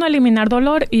cosas. Uno, eliminar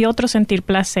dolor y otro, sentir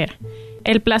placer.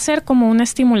 El placer como una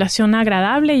estimulación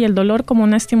agradable y el dolor como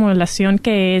una estimulación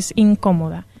que es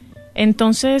incómoda.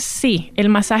 Entonces, sí, el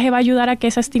masaje va a ayudar a que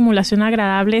esa estimulación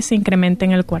agradable se incremente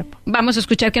en el cuerpo. Vamos a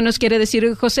escuchar qué nos quiere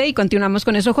decir José y continuamos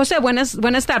con eso. José, buenas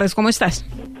tardes, ¿cómo estás?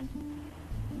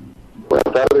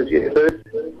 Buenas tardes, ¿y ustedes?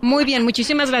 Muy bien,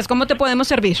 muchísimas gracias. ¿Cómo te podemos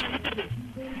servir?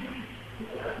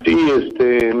 Sí,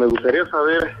 me gustaría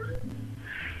saber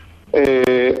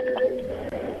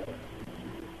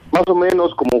más o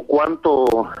menos como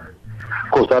cuánto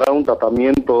costará un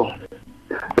tratamiento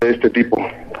de este tipo.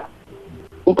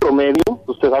 Un promedio,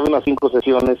 usted sabe, unas 5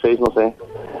 sesiones, 6, no sé.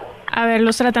 A ver,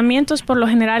 los tratamientos por lo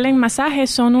general en masaje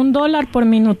son $1 por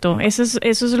minuto. Eso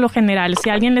es lo general. Si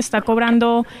alguien le está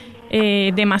cobrando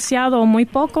demasiado o muy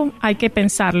poco, hay que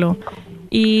pensarlo.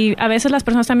 Y a veces las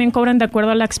personas también cobran de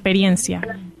acuerdo a la experiencia.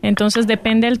 Entonces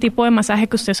depende del tipo de masaje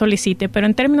que usted solicite. Pero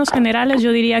en términos generales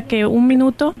yo diría que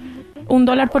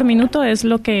 $1 por minuto es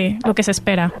lo que se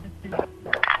espera.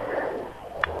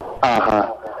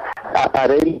 Ajá.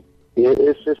 Arely, ¿es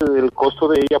ese el costo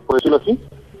de ella, por decirlo así?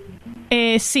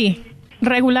 Sí.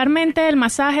 Regularmente el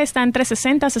masaje está entre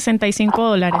 $60 a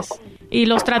 $65. Y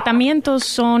los tratamientos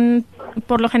son,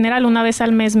 por lo general, una vez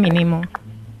al mes mínimo.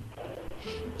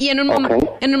 Y en un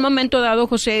momento dado,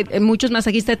 José, muchos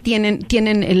masajistas tienen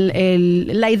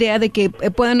la idea de que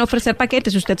pueden ofrecer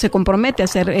paquetes. Si usted se compromete a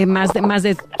hacer más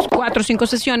de 4 o 5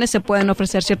 sesiones, se pueden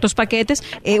ofrecer ciertos paquetes.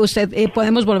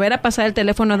 Podemos volver a pasar el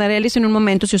teléfono de Arelis en un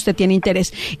momento si usted tiene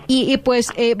interés. Y pues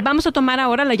vamos a tomar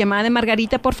ahora la llamada de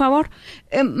Margarita, por favor.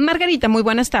 Margarita, muy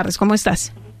buenas tardes. ¿Cómo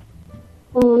estás?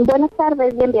 Buenas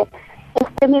tardes, bien.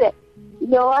 Mire,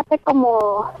 yo hace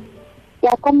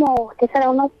 ¿qué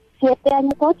será? Unos 7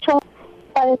 años, 8,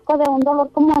 padezco de un dolor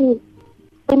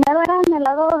primero era en el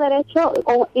lado derecho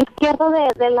o izquierdo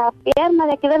de la pierna,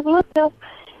 de aquí del glúteo,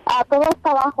 a todo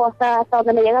hasta abajo, hasta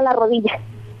donde me llega la rodilla.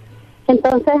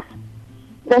 Entonces,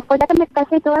 después ya que me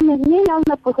casé y tuve mis niños,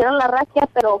 me pusieron la raquia,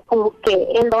 pero como que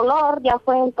el dolor ya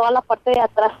fue en toda la parte de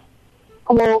atrás,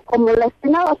 como la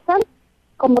espina dorsal,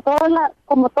 como todo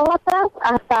atrás,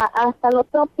 hasta el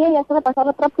otro pie, ya se me pasó al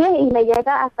otro pie y me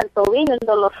llega hasta el tobillo el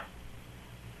dolor.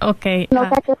 Okay. No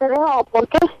sé a qué se debe o por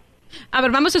qué. A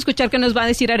ver, vamos a escuchar qué nos va a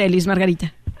decir Arelis,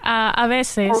 Margarita. A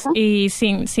veces, y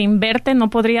sin verte no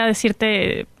podría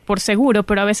decirte por seguro,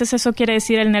 pero a veces eso quiere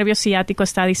decir el nervio ciático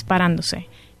está disparándose.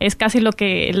 Es casi lo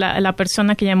que la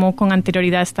persona que llamó con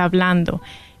anterioridad está hablando.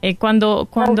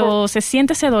 Cuando se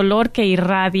siente ese dolor que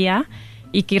irradia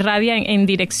y que irradia en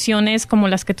direcciones como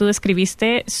las que tú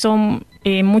describiste, son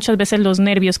muchas veces los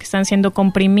nervios que están siendo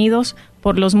comprimidos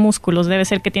por los músculos. Debe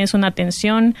ser que tienes una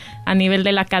tensión a nivel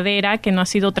de la cadera que no ha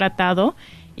sido tratado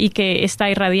y que está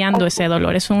irradiando ese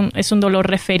dolor. Es un dolor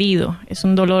referido, es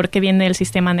un dolor que viene del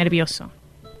sistema nervioso.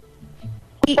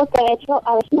 Porque de hecho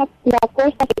a veces me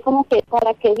acuesta así como que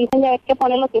para que dicen ya que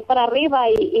poner los pies para arriba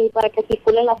y para que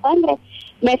circule la sangre.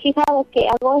 Me he fijado que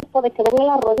hago esto de que doble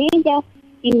la rodilla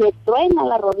y me truena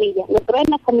la rodilla, me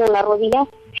truena como la rodilla,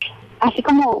 así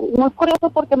como muy curioso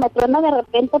porque me truena de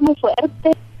repente muy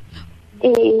fuerte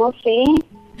y no sé.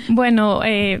 Bueno,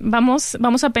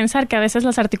 vamos a pensar que a veces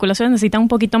las articulaciones necesitan un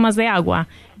poquito más de agua.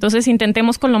 Entonces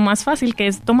intentemos con lo más fácil, que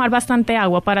es tomar bastante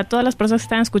agua. Para todas las personas que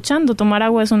están escuchando, tomar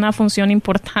agua es una función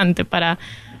importante para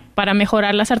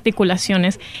mejorar las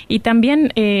articulaciones. Y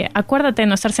también acuérdate de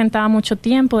no estar sentada mucho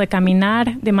tiempo, de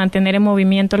caminar, de mantener en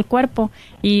movimiento el cuerpo.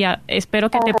 Y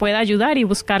espero que te pueda ayudar y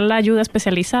buscar la ayuda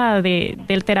especializada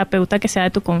del terapeuta que sea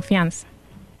de tu confianza.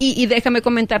 Y déjame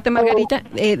comentarte, Margarita,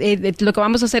 lo que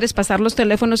vamos a hacer es pasar los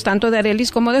teléfonos tanto de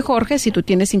Arelis como de Jorge. Si tú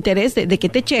tienes interés de que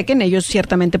te chequen, ellos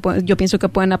ciertamente yo pienso que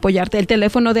pueden apoyarte. El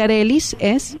teléfono de Arelis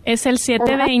es el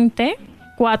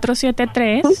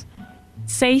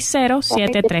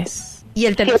 720-473-6073. Y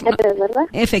el teléfono, 73, ¿verdad?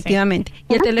 efectivamente. Sí.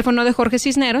 Y el teléfono de Jorge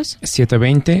Cisneros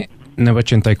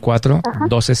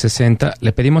 720-984-1260.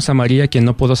 Le pedimos a María, quien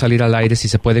no pudo salir al aire, si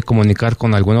se puede comunicar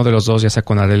con alguno de los dos, ya sea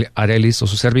con Arelis o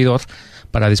su servidor,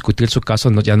 para discutir su caso.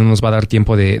 Ya no nos va a dar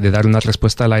tiempo de dar una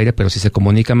respuesta al aire, pero si se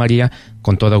comunica María,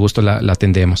 con todo gusto la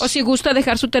atendemos. O si gusta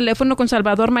dejar su teléfono con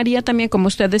Salvador María también, como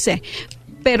usted desee.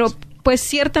 Pero pues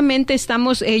ciertamente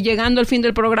estamos llegando al fin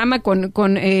del programa con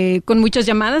muchas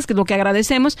llamadas, que es lo que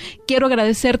agradecemos. Quiero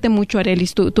agradecerte mucho,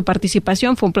 Arelis, tu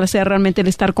participación. Fue un placer realmente el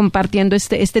estar compartiendo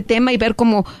este tema y ver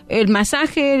cómo el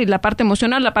masaje, la parte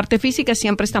emocional, la parte física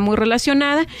siempre está muy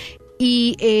relacionada.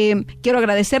 Y quiero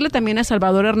agradecerle también a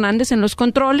Salvador Hernández en los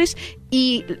controles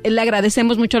y le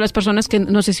agradecemos mucho a las personas que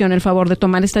nos hicieron el favor de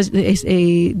tomar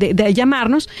de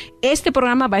llamarnos. Este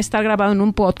programa va a estar grabado en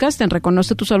un podcast en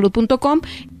reconocetusalud.com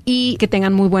y que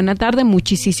tengan muy buena tarde.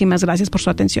 Muchísimas gracias por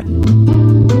su atención.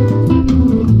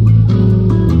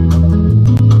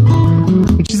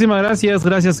 Muchísimas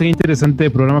gracias, qué interesante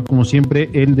programa como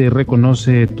siempre, el de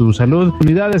Reconoce tu Salud.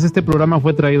 Unidades, este programa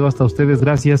fue traído hasta ustedes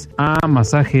gracias a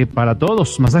Masaje para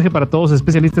Todos,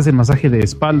 especialistas en masaje de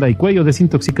espalda y cuello,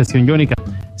 desintoxicación iónica.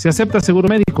 Se acepta seguro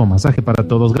médico, Masaje para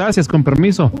Todos. Gracias, con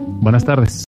permiso, buenas tardes.